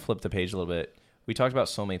past. I'm going to flip the page a little bit. We talked about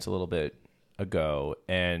soulmates a little bit ago,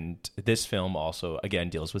 and this film also, again,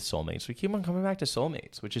 deals with soulmates. We keep on coming back to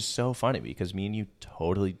soulmates, which is so funny because me and you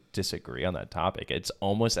totally disagree on that topic. It's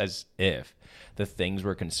almost as if the things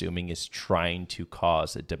we're consuming is trying to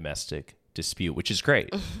cause a domestic dispute, which is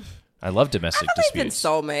great. I love domestic I believe disputes. in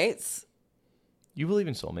soulmates. You believe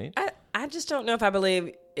in soulmate? I just don't know if I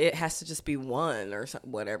believe it has to just be one or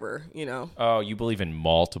whatever, you know? Oh, you believe in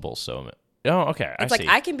multiple soulmates. Oh, okay. It's I like see.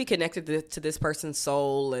 I can be connected to this person's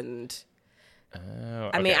soul and... Oh,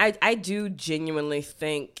 I mean, okay. I do genuinely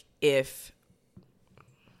think if,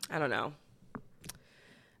 I don't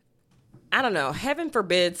know, heaven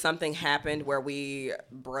forbid something happened where we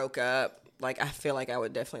broke up, like I feel like I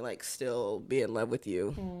would definitely like still be in love with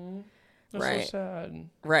you. That's right. so sad.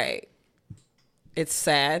 Right. It's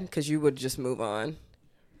sad because you would just move on.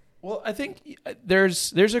 Well, I think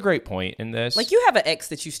there's a great point in this. Like you have an ex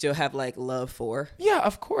that you still have like love for. Yeah,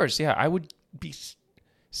 of course. Yeah, I would be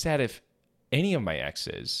sad if any of my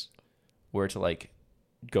exes were to like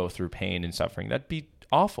go through pain and suffering. That'd be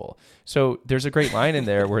awful. So there's a great line in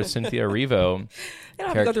there where Cynthia Erivo, They don't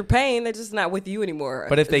have to go through pain. They're just not with you anymore.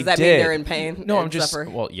 but if they Does that did, mean they're in pain? No, and I'm just suffer?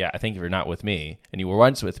 well, yeah. I think if you're not with me and you were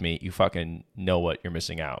once with me, you fucking know what you're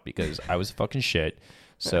missing out because I was fucking shit.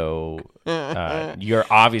 So you're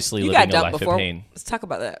obviously You got living a dumped life before. of pain. Let's talk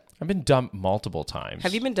about that. I've been dumped multiple times.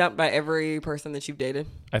 Have you been dumped by every person that you've dated?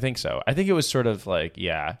 I think so. I think it was sort of like,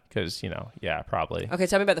 yeah, because, probably. Okay,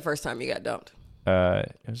 tell me about the first time you got dumped.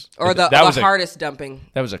 It was, Or the that was hardest dumping.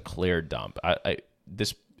 That was a clear dump. It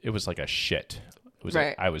was like a shit. It was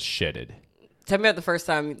Right. I was shitted. Tell me about the first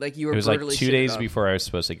time like you were It was like brutally 2 shitted days on. before I was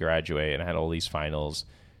supposed to graduate, and I had all these finals.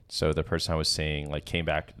 So the person I was seeing like came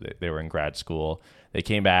back. They were in grad school. They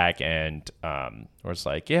came back and was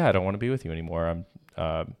like, "Yeah, I don't want to be with you anymore.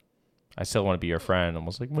 I still want to be your friend." I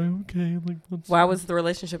was like, "Well, okay." Like, Why was the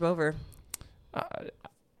relationship over?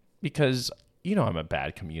 because I'm a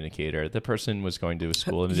bad communicator. The person was going to a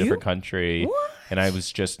school in a You? different country, What? and I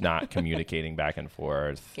was just not communicating back and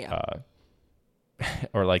forth. Yeah.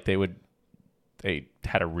 Or like they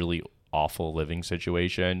had a really awful living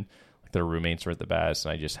situation. Like their roommates weren't the best,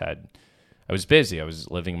 and I was busy. I was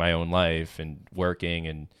living my own life and working,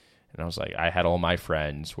 and I was like, I had all my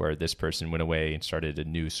friends where this person went away and started a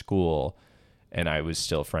new school, and I was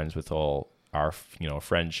still friends with all our,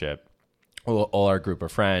 friendship, all our group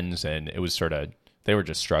of friends, and it was sort of, they were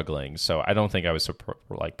just struggling. So I don't think I was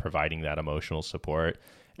like providing that emotional support.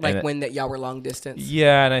 Like And when y'all were long distance?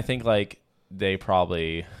 yeah, and I think like they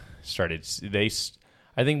probably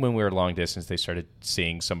I think when we were long distance, they started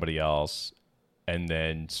seeing somebody else, and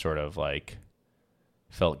then sort of like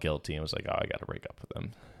felt guilty and was like, "Oh, I got to break up with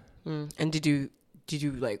them." And did you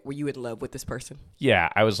like, were you in love with this person? Yeah,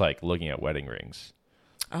 I was like looking at wedding rings.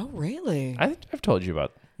 Oh, really? I've told you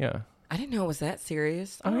about. Yeah, I didn't know it was that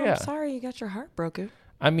serious. Oh, I'm yeah. sorry you got your heart broken.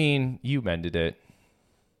 I mean, you mended it,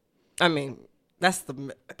 I mean, that's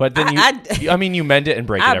the... but then you mend it and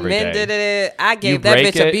break it I every day. mended it. I You gave that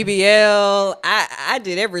break bitch a it. BBL. I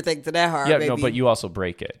did everything to that heart, Yeah, baby. no, but you also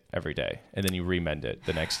break it every day, and then you remend it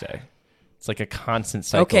the next day. It's like a constant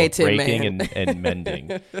cycle Okay, of Tin breaking Man. and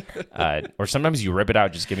mending. Or sometimes you rip it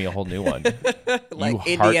out, just give me a whole new one. like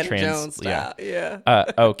You Indiana Jones style.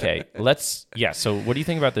 Yeah. Okay, so what do you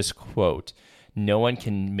think about this quote? No one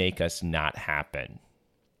can make us not happen.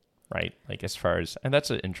 Right? Like as far as, and that's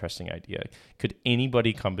an interesting idea. Could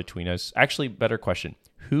anybody come between us? Actually, better question.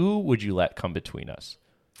 Who would you let come between us?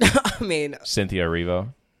 I mean, Cynthia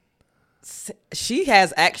Erivo? she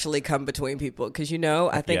has actually come between people because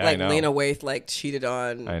I think Yeah, like I know. Lena Waithe like cheated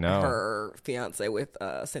on her fiance with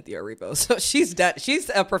Cynthia Erivo, so she's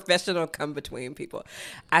a professional come between people.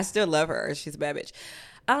 I still love her. She's a bad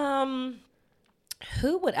bitch.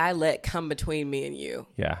 Who would I let come between me and you?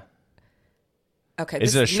 Yeah. Okay.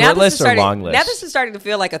 Is it a short list or long list? Now this is starting to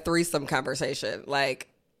feel like a threesome conversation. Like,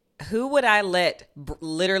 who would I let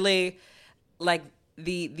literally, like,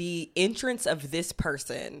 the entrance of this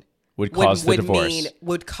person would cause the divorce.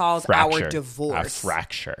 Would cause our divorce. A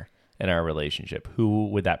fracture in our relationship. Who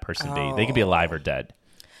would that person be? They could be alive or dead.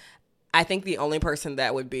 I think the only person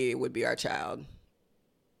that would be our child.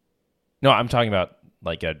 No, I'm talking about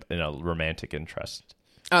like in a romantic interest.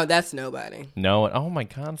 Oh, that's nobody. No, oh my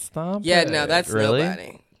God, stop. Yeah, it. no, that's really?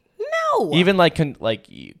 Nobody. No. Even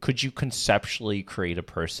could you conceptually create a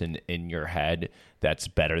person in your head that's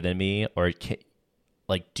better than me, or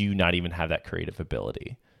do you not even have that creative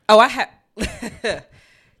ability? Oh, I have.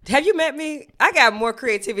 Have you met me? I got more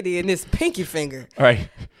creativity in this pinky finger. All right.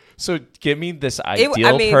 So give me this ideal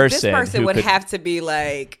person. This person would have to be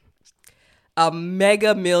like a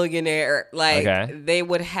mega millionaire. Like, they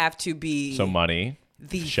would have to be so money.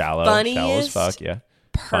 The shallow funniest as fuck, yeah.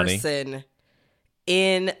 person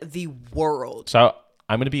in the world. So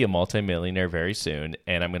I'm going to be a multimillionaire very soon,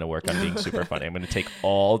 and I'm going to work on being super funny. I'm going to take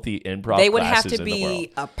all the improv They would have classes to in the world.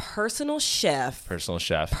 be a personal chef,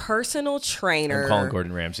 personal trainer. I'm calling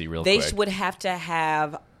Gordon Ramsay real quick. They would have to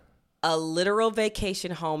have a literal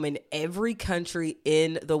vacation home in every country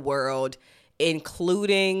in the world,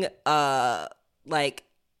 including like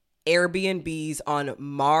Airbnbs on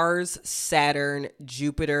Mars, Saturn,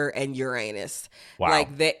 Jupiter, and Uranus. Wow.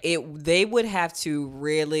 Like they would have to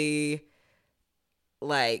really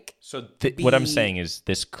like. So what I'm saying is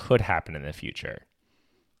this could happen in the future.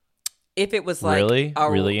 If it was like really,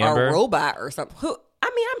 Amber? A robot or something.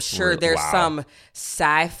 I mean, I'm sure there's some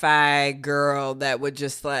sci-fi girl that would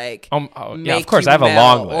just like. Yeah, of course. I have a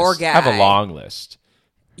long list. I have a long list.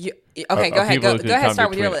 Okay, go ahead. Go ahead. Start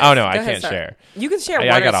with your list. Oh no, I can't share. You can share one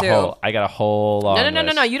or two. I got a whole long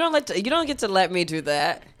list. No. You don't get to let me do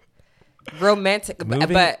that. Romantic,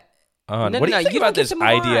 Moving on. What do you think about this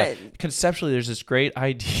idea? On. Conceptually, there's this great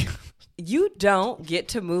idea. You don't get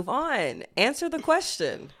to move on. Answer the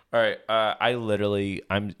question. All right.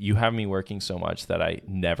 You have me working so much that I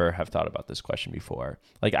never have thought about this question before.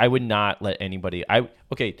 Like, I would not let anybody,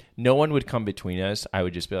 no one would come between us. I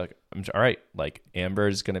would just be like, all right, like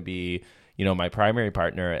Amber's going to be, my primary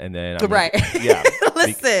partner. And then, yeah.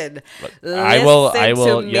 Listen, I will,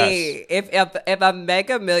 to yes. me. If a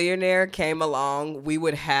mega millionaire came along, we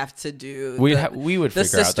would have to do we would the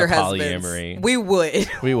figure out the husbands. polyamory. We would.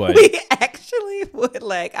 We actually would.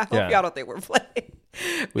 Like, I hope y'all don't think we're playing.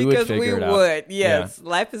 We would figure it out. Yes. Yeah.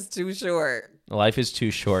 Life is too short. Life is too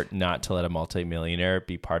short not to let a multimillionaire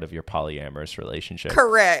be part of your polyamorous relationship.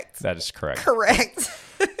 Correct. That is correct. Correct.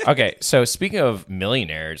 Okay, so speaking of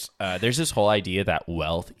millionaires, there's this whole idea that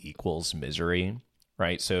wealth equals misery,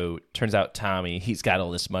 right? So turns out Tommy, he's got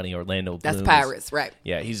all this money. Orlando Bloom. That's Pirates, right?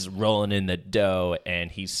 Yeah, he's rolling in the dough, and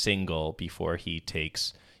he's single before he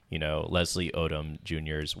takes Leslie Odom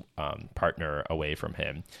Jr.'s partner away from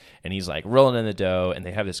him. And he's like rolling in the dough, and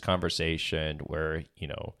they have this conversation where,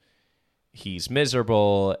 he's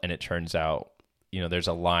miserable. And it turns out, there's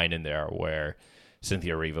a line in there where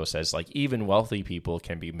Cynthia Erivo says, like, even wealthy people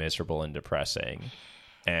can be miserable and depressing.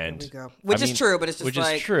 And there we go. Which is true, but it's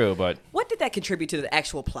just is true, but what did that contribute to the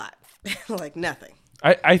actual plot? Like, nothing.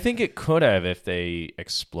 I think it could have if they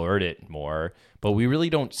explored it more, but we really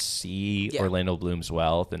don't see Orlando Bloom's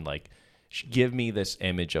wealth and like give me this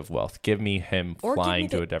image of wealth. Give me him flying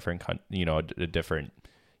to a different, a different,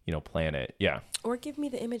 planet. Yeah. Or give me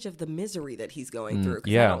the image of the misery that he's going through.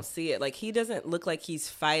 Because yeah. I don't see it. Like, he doesn't look like he's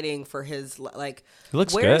fighting for his, like, he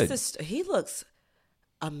looks where good. Is this? He looks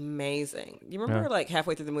amazing. You remember, like,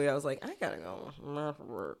 halfway through the movie, I was like, I gotta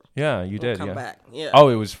go. Yeah, you did. Come back. Yeah. Oh,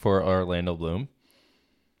 it was for Orlando Bloom.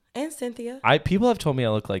 And Cynthia. People have told me I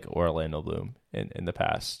look like Orlando Bloom in the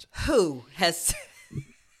past. Who has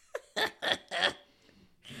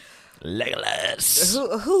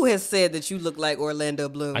Legolas? Who has said that you look like Orlando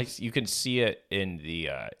Bloom? You can see it in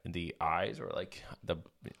the eyes, or like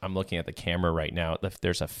I'm looking at the camera right now.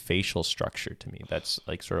 There's a facial structure to me that's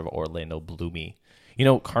like sort of Orlando Bloomy.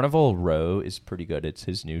 Carnival Row is pretty good. It's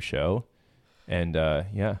his new show, and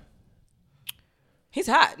yeah. He's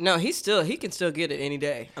hot. No, he can still get it any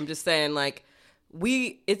day. I'm just saying, like,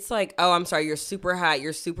 it's like, oh, I'm sorry, you're super hot,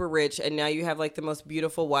 you're super rich, and now you have like the most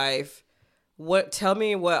beautiful wife. Tell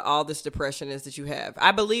me what all this depression is that you have.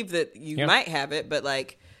 I believe that you might have it, but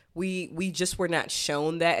like we just were not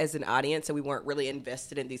shown that as an audience, and we weren't really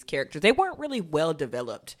invested in these characters. They weren't really well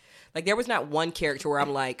developed. Like, there was not one character where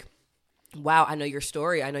I'm like, wow, I know your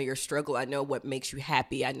story. I know your struggle. I know what makes you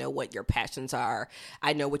happy. I know what your passions are.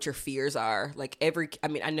 I know what your fears are. Like,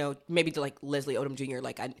 I know maybe like Leslie Odom Jr.,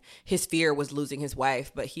 like his fear was losing his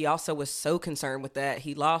wife, but he also was so concerned with that.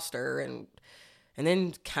 He lost her, and and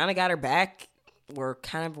then kind of got her back, or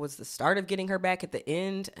kind of was the start of getting her back at the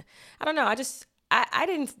end. I don't know. I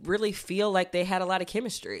didn't really feel like they had a lot of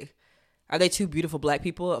chemistry. Are they two beautiful black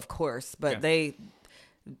people? Of course. But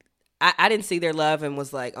I didn't see their love and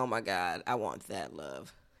was like, oh my God, I want that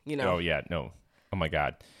love. You know? Oh, yeah. No. Oh, my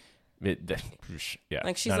God. Yeah.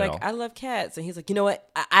 Like, she's like, I love cats. And he's like, you know what?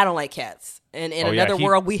 I don't like cats. And in another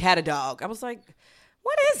world, we had a dog. I was like,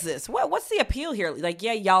 what is this? What's the appeal here? Like,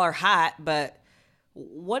 yeah, y'all are hot, but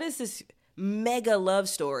what is this mega love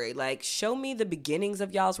story? Like, show me the beginnings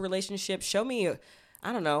of y'all's relationship. Show me,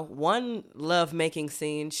 I don't know, one love making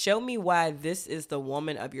scene. Show me why this is the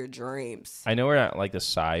woman of your dreams. I know we're not like the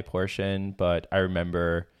sigh portion, but I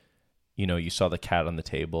remember, you saw the cat on the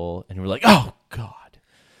table and you were like, oh God.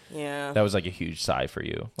 Yeah. That was like a huge sigh for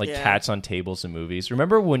you. Like cats on tables in movies.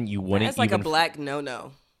 Remember when you wouldn't That's like a black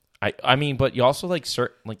no-no. I mean, but you also like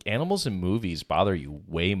animals in movies bother you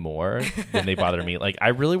way more than they bother me. Like, I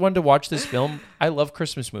really wanted to watch this film. I love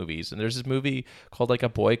Christmas movies, and there's this movie called like A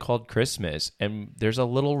Boy Called Christmas, and there's a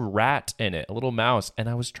little rat in it, a little mouse, and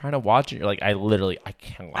I was trying to watch it. You're like, I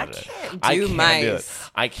can't watch it. I can't do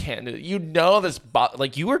mice. I can't do it. This,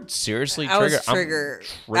 like, you were seriously triggered. I was triggered.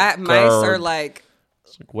 Mice are like.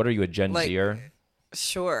 It's like, what are you, a Gen Zer?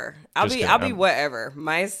 Sure. I'll be whatever.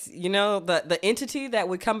 Mice, the entity that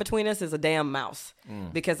would come between us is a damn mouse.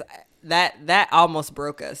 Because that almost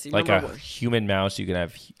broke us. Like a human mouse you can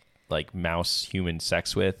have like mouse human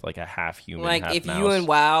sex with, like a half human, like half if mouse. you and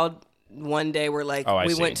Wild one day were like,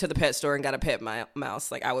 we see. went to the pet store and got a pet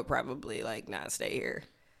mouse, like I would probably like not stay here.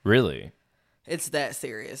 Really? It's that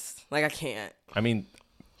serious. Like I can't. I mean,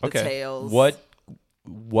 the tails.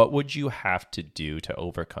 What would you have to do to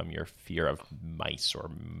overcome your fear of mice or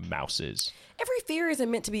mouses? Every fear isn't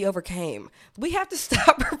meant to be overcame. We have to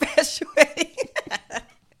stop perpetuating.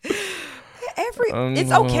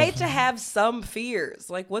 It's okay to have some fears.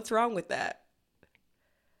 Like, what's wrong with that?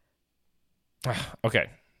 Okay.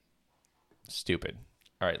 Stupid.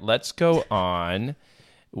 All right, let's go on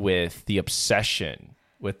with the obsession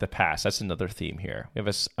with the past. That's another theme here. We have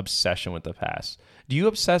an obsession with the past. Do you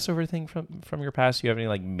obsess over things from your past? Do you have any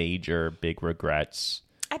like major big regrets?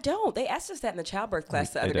 I don't. They asked us that in the childbirth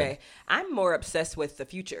class the other day. I'm more obsessed with the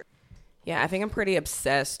future. Yeah, I think I'm pretty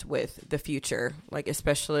obsessed with the future. Like,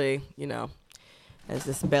 especially, as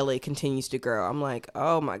this belly continues to grow. I'm like,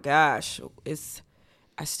 oh my gosh,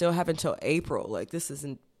 I still have until April. Like, this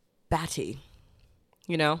isn't batty,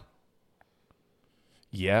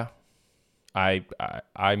 Yeah.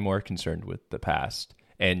 I'm more concerned with the past.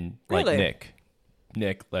 And like really?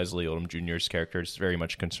 Nick, Leslie Odom Jr.'s character is very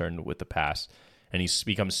much concerned with the past. And he's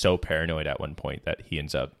become so paranoid at one point that he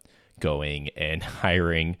ends up going and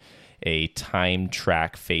hiring a time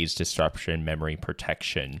track phase disruption memory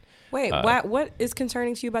protection. Wait, what is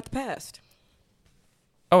concerning to you about the past?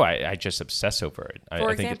 Oh, I just obsess over it.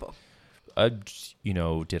 For example?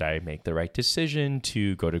 Did I make the right decision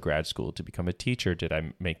to go to grad school to become a teacher? Did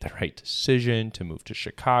I make the right decision to move to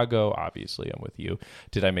Chicago? Obviously, I'm with you.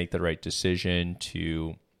 Did I make the right decision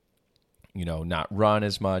to, not run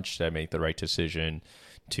as much? Did I make the right decision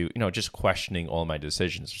to, just questioning all my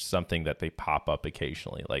decisions? Something that they pop up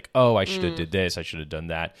occasionally, like, oh, I should have did this, I should have done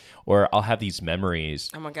that. Or I'll have these memories.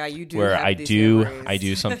 Oh my God, you do. Where have I these do, memories. I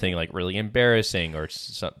do something like really embarrassing, or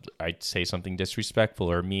I say something disrespectful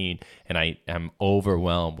or mean, and I am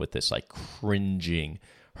overwhelmed with this like cringing,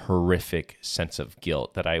 horrific sense of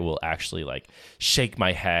guilt that I will actually like shake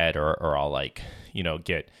my head, or I'll like,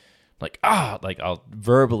 get like, like I'll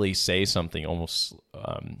verbally say something almost,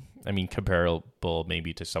 comparable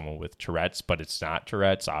maybe to someone with Tourette's, but it's not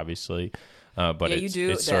Tourette's, obviously. But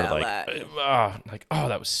it's sort of like,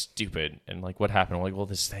 that was stupid. And like, what happened? I'm like, well,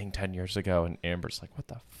 this thing 10 years ago. And Amber's like, what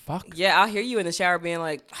the fuck? Yeah, I'll hear you in the shower being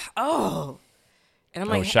like, oh. And I'm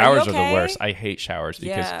like, showers are the worst. I hate showers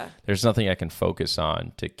because there's nothing I can focus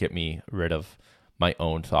on to get me rid of my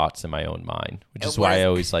own thoughts in my own mind, which is why I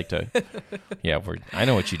always like to, I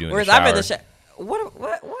know what you do in the shower. I'm in the shower.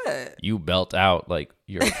 What? You belt out like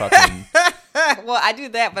you're fucking. Well, I do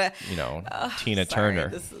that, but Tina Turner.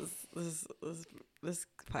 This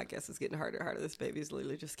podcast is getting harder and harder. This baby is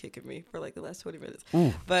literally just kicking me for like the last 20 minutes.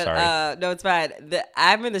 Ooh, but sorry. No, it's fine.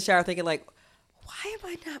 I'm in the shower thinking like, why am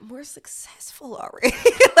I not more successful already?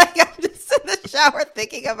 Like, I'm just in the shower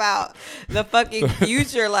thinking about the fucking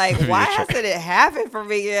future. Like, why hasn't it happened for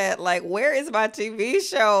me yet? Like, where is my TV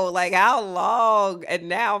show? Like, how long? And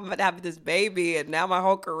now I'm gonna have this baby, and now my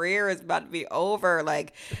whole career is about to be over.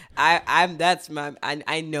 Like, I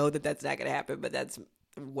know that that's not gonna happen, but that's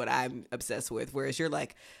what I'm obsessed with. Whereas you're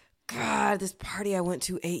like, God, this party I went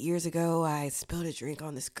to 8 years ago, I spilled a drink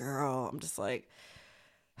on this girl. I'm just like,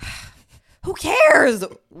 who cares?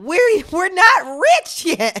 We're not rich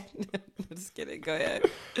yet. Just kidding. Go ahead.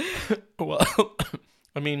 Well,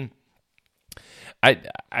 I mean,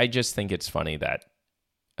 I just think it's funny that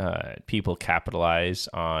people capitalize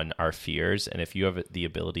on our fears, and if you have the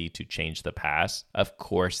ability to change the past, of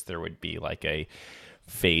course there would be like a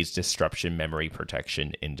phase disruption memory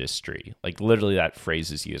protection industry. Like literally that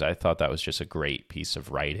phrase is used. I thought that was just a great piece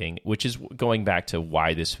of writing, which is going back to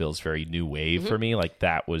why this feels very new wave for me. Like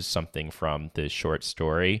that was something from the short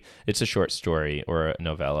story. It's a short story or a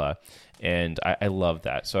novella, and I love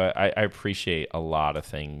that. So I appreciate a lot of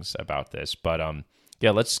things about this. But yeah,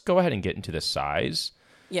 let's go ahead and get into the size.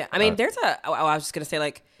 Yeah, I mean, I was just going to say,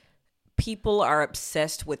 like, people are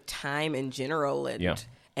obsessed with time in general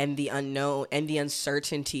and the unknown and the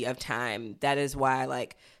uncertainty of time. That is why,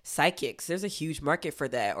 like, psychics, there's a huge market for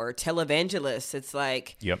that. Or televangelists, it's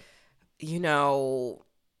like, you know,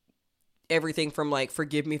 everything from, like,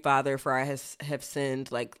 forgive me, Father, for I have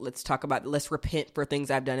sinned. Like, let's repent for things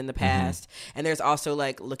I've done in the past. And there's also,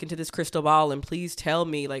 like, look into this crystal ball and please tell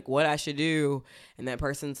me, like, what I should do. And that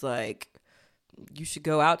person's like, you should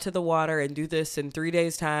go out to the water and do this in 3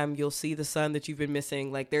 days' time. You'll see the sun that you've been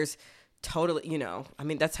missing. Like there's totally, you know, I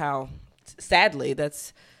mean, that's how, sadly,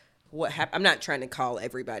 that's what happened. I'm not trying to call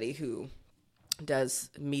everybody who does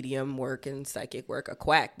medium work and psychic work a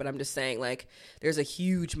quack, but I'm just saying like there's a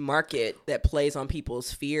huge market that plays on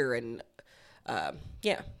people's fear. And I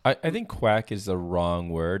think quack is the wrong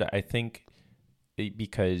word. I think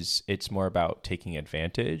because it's more about taking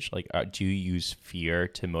advantage. Like, do you use fear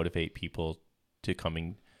to motivate people to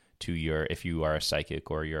coming to if you are a psychic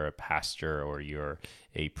or you're a pastor or you're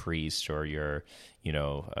a priest or you're, you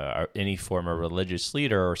know, any form of religious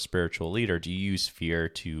leader or spiritual leader, do you use fear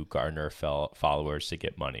to garner followers to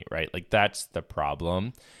get money, right? Like that's the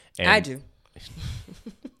problem. And I do.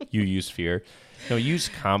 You use fear. No, use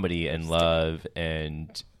comedy and love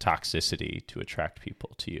and toxicity to attract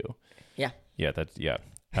people to you. Yeah.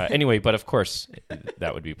 Anyway, but of course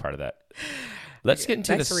that would be part of that. Let's get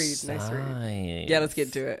into Nice read. Yeah, let's get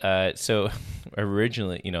into it. So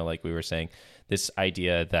originally, you know, like we were saying, this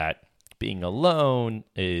idea that being alone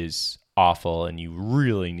is awful and you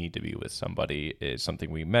really need to be with somebody is something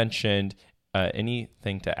we mentioned.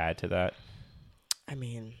 Anything to add to that? I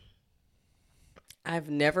mean, I've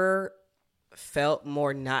never felt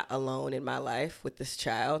more not alone in my life with this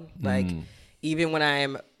child. Like, even when I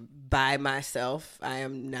am by myself, I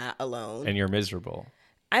am not alone. And you're miserable.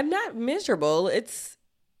 I'm not miserable. It's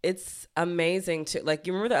amazing to, like,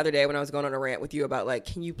 you remember the other day when I was going on a rant with you about, like,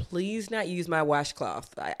 can you please not use my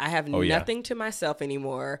washcloth? I have nothing to myself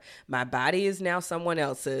anymore. My body is now someone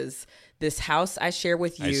else's. This house I share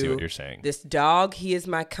with you. I see what you're saying. This dog, he is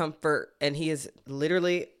my comfort, and he is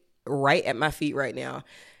literally right at my feet right now.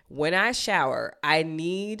 When I shower, I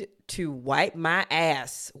need to wipe my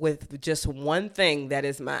ass with just one thing that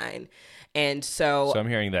is mine. And so I'm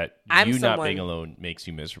hearing that not being alone makes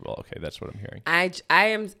you miserable. Okay, that's what I'm hearing.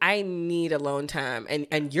 I need alone time,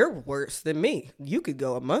 and you're worse than me. You could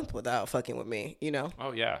go a month without fucking with me, you know?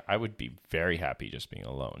 Oh yeah, I would be very happy just being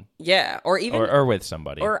alone. Yeah, or even or with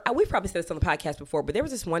somebody. Or we've probably said this on the podcast before, but there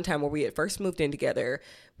was this one time where we had first moved in together.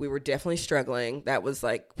 We were definitely struggling. That was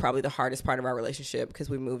like probably the hardest part of our relationship because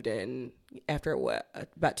we moved in after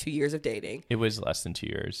about 2 years of dating. It was less than 2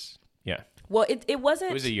 years. Yeah. Well, it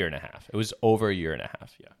wasn't. It was a year and a half. It was over a year and a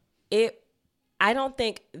half. Yeah. I don't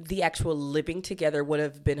think the actual living together would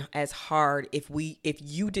have been as hard if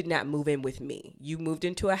you did not move in with me. You moved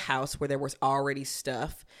into a house where there was already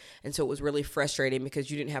stuff. And so it was really frustrating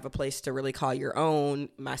because you didn't have a place to really call your own.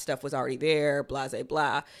 My stuff was already there, blah, blah,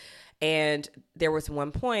 blah. And there was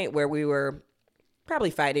one point where we were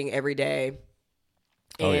probably fighting every day.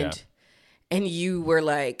 And you were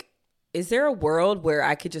like, is there a world where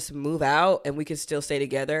I could just move out and we could still stay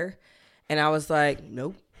together? And I was like,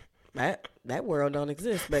 nope, that world don't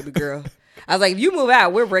exist, baby girl. I was like, if you move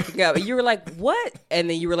out, we're breaking up. And you were like, what? And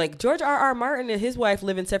then you were like, George R.R. Martin and his wife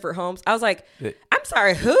live in separate homes. I was like, I'm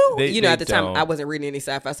sorry, who? At the time, I wasn't reading any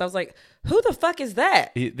sci-fi. So I was like, who the fuck is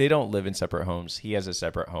that? They don't live in separate homes. He has a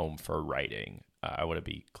separate home for writing. I want to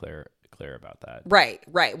be clear about that. Right.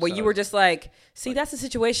 Well, you were just like, see, that's a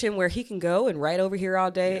situation where he can go and write over here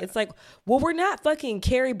all day. Yeah. It's like, well, we're not fucking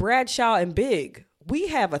Carrie Bradshaw and Big. We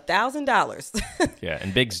have $1,000. Yeah,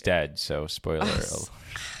 and Big's dead, so spoiler.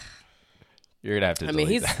 You're gonna have to. I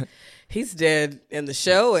mean, he's dead in the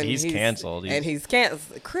show, and he's canceled. He's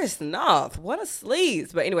canceled. Chris Noth, what a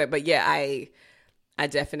sleaze. But anyway, yeah, I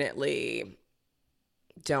definitely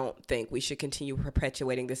don't think we should continue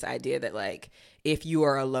perpetuating this idea that like if you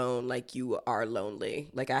are alone, like you are lonely.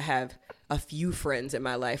 Like I have a few friends in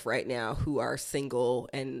my life right now who are single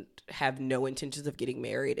and have no intentions of getting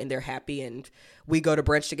married, and they're happy, and we go to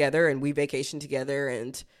brunch together and we vacation together,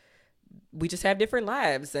 and we just have different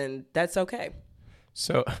lives, and that's okay.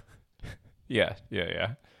 So yeah.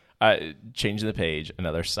 Changing the page,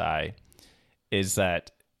 another sigh is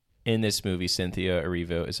that in this movie, Cynthia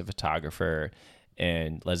Erivo is a photographer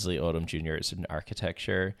and Leslie Odom Jr. is an architect.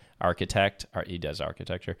 He does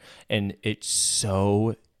architecture. And it's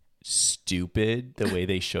so stupid the way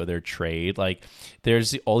they show their trade. Like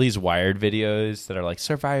there's all these Wired videos that are like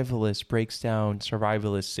survivalist breaks down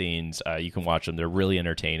survivalist scenes. You can watch them. They're really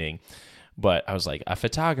entertaining. But I was like, a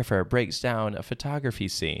photographer breaks down a photography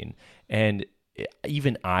scene. And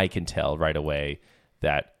even I can tell right away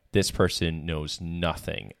that this person knows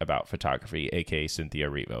nothing about photography, aka Cynthia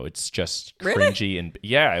Erivo. It's just cringy and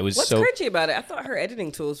it was What's cringy about it? I thought her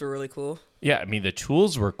editing tools were really cool. Yeah, I mean the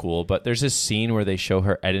tools were cool, but there's this scene where they show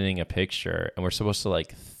her editing a picture, and we're supposed to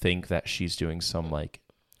like think that she's doing some like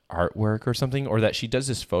artwork or something, or that she does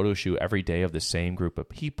this photo shoot every day of the same group of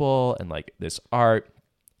people and like this art.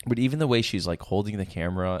 But even the way she's like holding the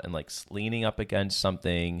camera and like leaning up against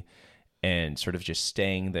something and sort of just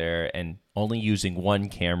staying there and only using one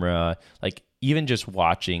camera, like even just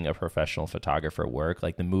watching a professional photographer work,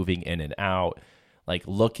 like the moving in and out, like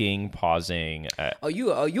looking, pausing.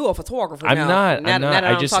 You a photographer I'm now. not. Now I'm not. that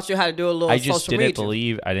I just taught you how to do a little I just social didn't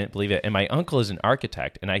media. I didn't believe it. And my uncle is an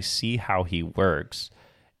architect, and I see how he works,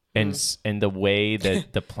 and the way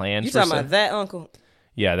that the plans. You talking about that uncle?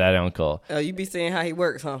 Yeah, that uncle. Oh, you be seeing how he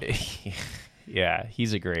works, huh? Yeah,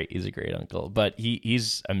 he's a great uncle, but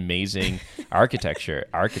he's amazing architect.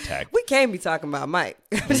 We can't be talking about Mike.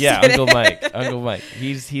 Yeah, Uncle Mike.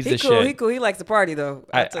 He's the cool, shit. He cool. He likes to party though.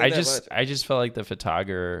 I just felt like the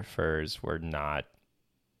photographers were not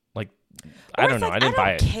like, I don't know. I didn't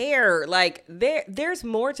buy it. I don't care. Like there's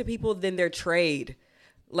more to people than their trade.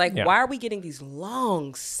 Like, why are we getting these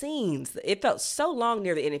long scenes? It felt so long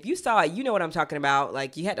near the end. If you saw it, you know what I'm talking about.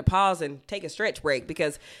 Like, you had to pause and take a stretch break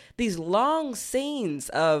because these long scenes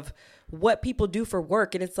of what people do for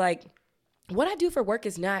work. And it's like, what I do for work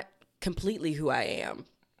is not completely who I am.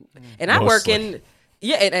 And I work in,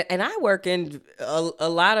 and I work in a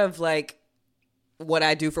lot of like, what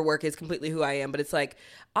I do for work is completely who I am. But it's like,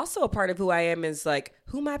 also a part of who I am is like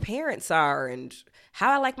who my parents are and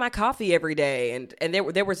how I like my coffee every day. And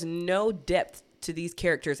there was no depth to these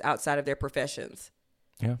characters outside of their professions.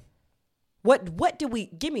 Yeah. What do we,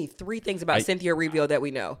 give me 3 things about Cynthia Erivo that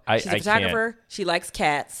we know. She's a photographer. She likes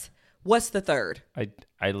cats. What's the third?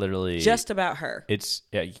 I literally. Just about her.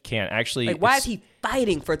 You can't actually. Like, why is he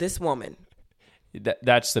fighting for this woman?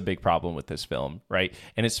 That's the big problem with this film, right?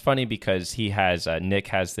 And it's funny because Nick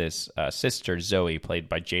has this sister, Zoe, played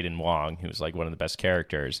by Jaden Wong, who's like one of the best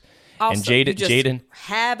characters. Also, and Jaden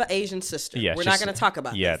have an Asian sister. Yeah, we're not going to talk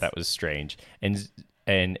about this. Yeah, that was strange.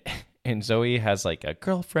 And Zoe has like a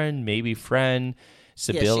girlfriend, maybe friend,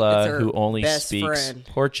 Sibilla, who only speaks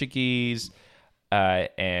Portuguese,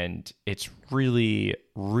 and it's really,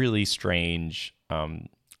 really strange.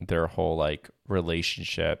 Their whole like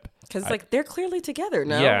relationship, because like they're clearly together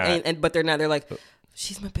now, and but they're not. They're like,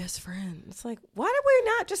 she's my best friend. It's like, why do we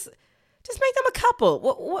not just make them a couple?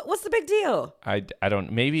 What's the big deal? I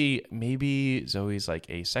don't. Maybe Zoe's like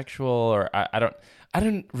asexual, or I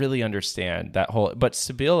don't really understand that whole. But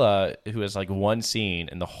Sibilla, who has like one scene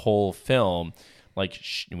in the whole film. Like,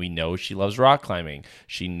 we know she loves rock climbing.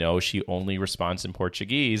 She knows she only responds in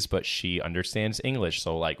Portuguese, but she understands English.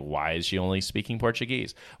 So, like, why is she only speaking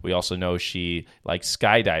Portuguese? We also know she likes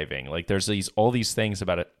skydiving. Like, there's all these things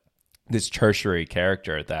about this tertiary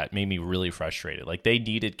character that made me really frustrated. Like, they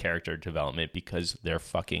needed character development because there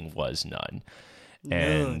fucking was none.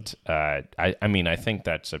 And I mean, I think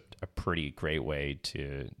that's a pretty great way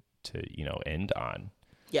to end on.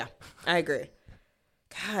 Yeah, I agree.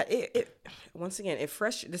 God, it once again,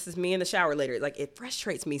 this is me in the shower later. Like, it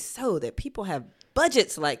frustrates me so that people have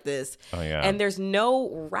budgets like this. Oh, yeah. And there's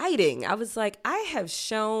no writing. I was like, I have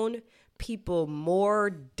shown people more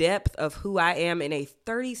depth of who I am in a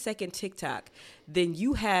 30-second TikTok than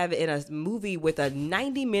you have in a movie with a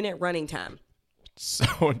 90-minute running time. So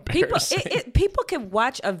embarrassing. People can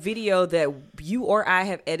watch a video that you or I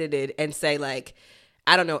have edited and say, like,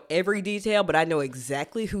 I don't know every detail, but I know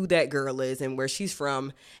exactly who that girl is and where she's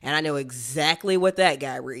from. And I know exactly what that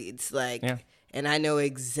guy reads. Like, and I know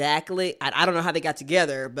exactly, I don't know how they got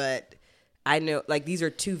together, but I know, like, these are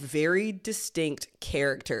 2 very distinct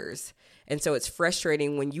characters. And so it's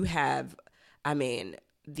frustrating when you have, I mean,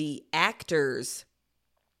 the actors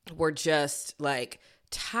were just like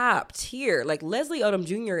top tier. Like Leslie Odom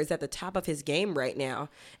Jr. is at the top of his game right now,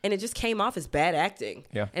 and it just came off as bad acting.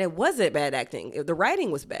 Yeah. And it wasn't bad acting. The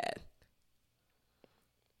writing was bad.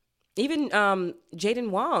 Even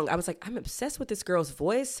Jaden Wong, I was like, I'm obsessed with this girl's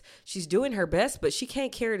voice. She's doing her best, but she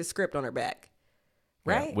can't carry the script on her back.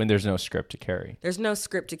 Right? Yeah, when there's no script to carry. There's no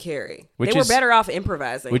script to carry. Which they were is better off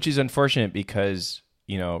improvising. Which is unfortunate because,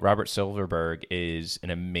 you know, Robert Silverberg is an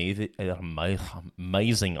amazing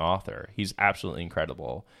author. He's absolutely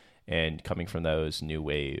incredible. And coming from those new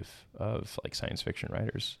wave of like science fiction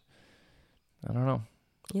writers, I don't know.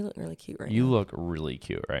 You look really cute right now. You look really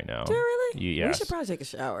cute right now. Do I really? Yes. We should probably take a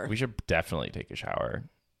shower. We should definitely take a shower.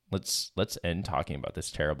 Let's end talking about this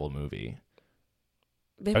terrible movie.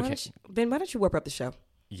 Ben, why don't you warp up the show?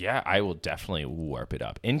 Yeah, I will definitely warp it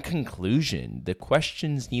up. In conclusion, the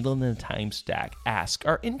questions Needle in the Time Stack ask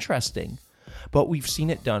are interesting, but we've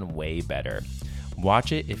seen it done way better.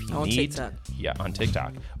 Watch it if you on need. TikTok. Yeah, on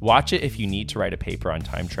TikTok. Watch it if you need to write a paper on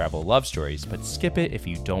time travel love stories, but skip it if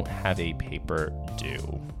you don't have a paper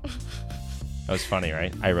due. That was funny,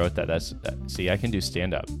 right? I wrote that. See, I can do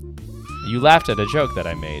stand-up. You laughed at a joke that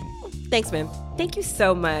I made. Thanks, man. Thank you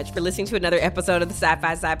so much for listening to another episode of the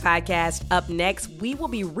Sci-Fi Side Podcast. Up next, we will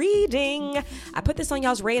be reading. I put this on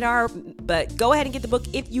y'all's radar, but go ahead and get the book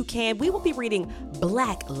if you can. We will be reading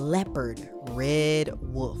Black Leopard, Red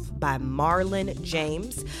Wolf by Marlon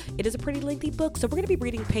James. It is a pretty lengthy book, so we're going to be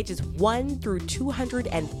reading pages 1 through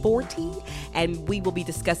 240, and we will be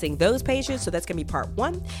discussing those pages. So that's going to be part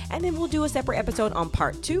 1, and then we'll do a separate episode on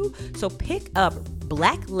part 2. So pick up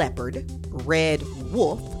Black Leopard, Red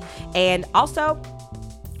Wolf. And also,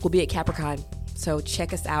 we'll be at Capricorn, so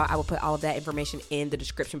check us out. I will put all of that information in the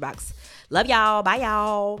description box. Love y'all. Bye,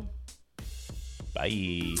 y'all.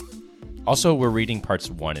 Bye. Also, we're reading parts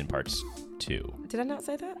 1 and parts 2. Did I not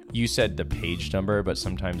say that? You said the page number, but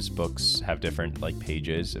sometimes books have different like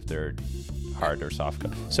pages if they're hard or soft.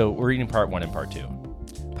 So we're reading part 1 and part 2.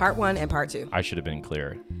 Part 1 and part 2. I should have been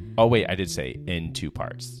clear. Oh, wait, I did say in 2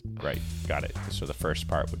 parts. Right, got it. So the first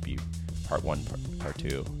part would be part 1, part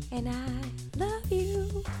 2. And I love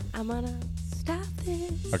you. I'm gonna stop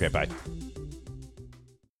this. Okay, bye.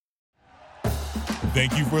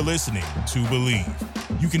 Thank you for listening to Believe.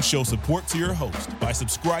 You can show support to your host by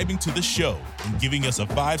subscribing to the show and giving us a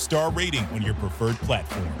 5-star rating on your preferred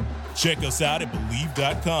platform. Check us out at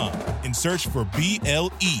Believe.com and search for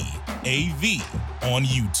BLEAV on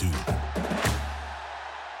YouTube.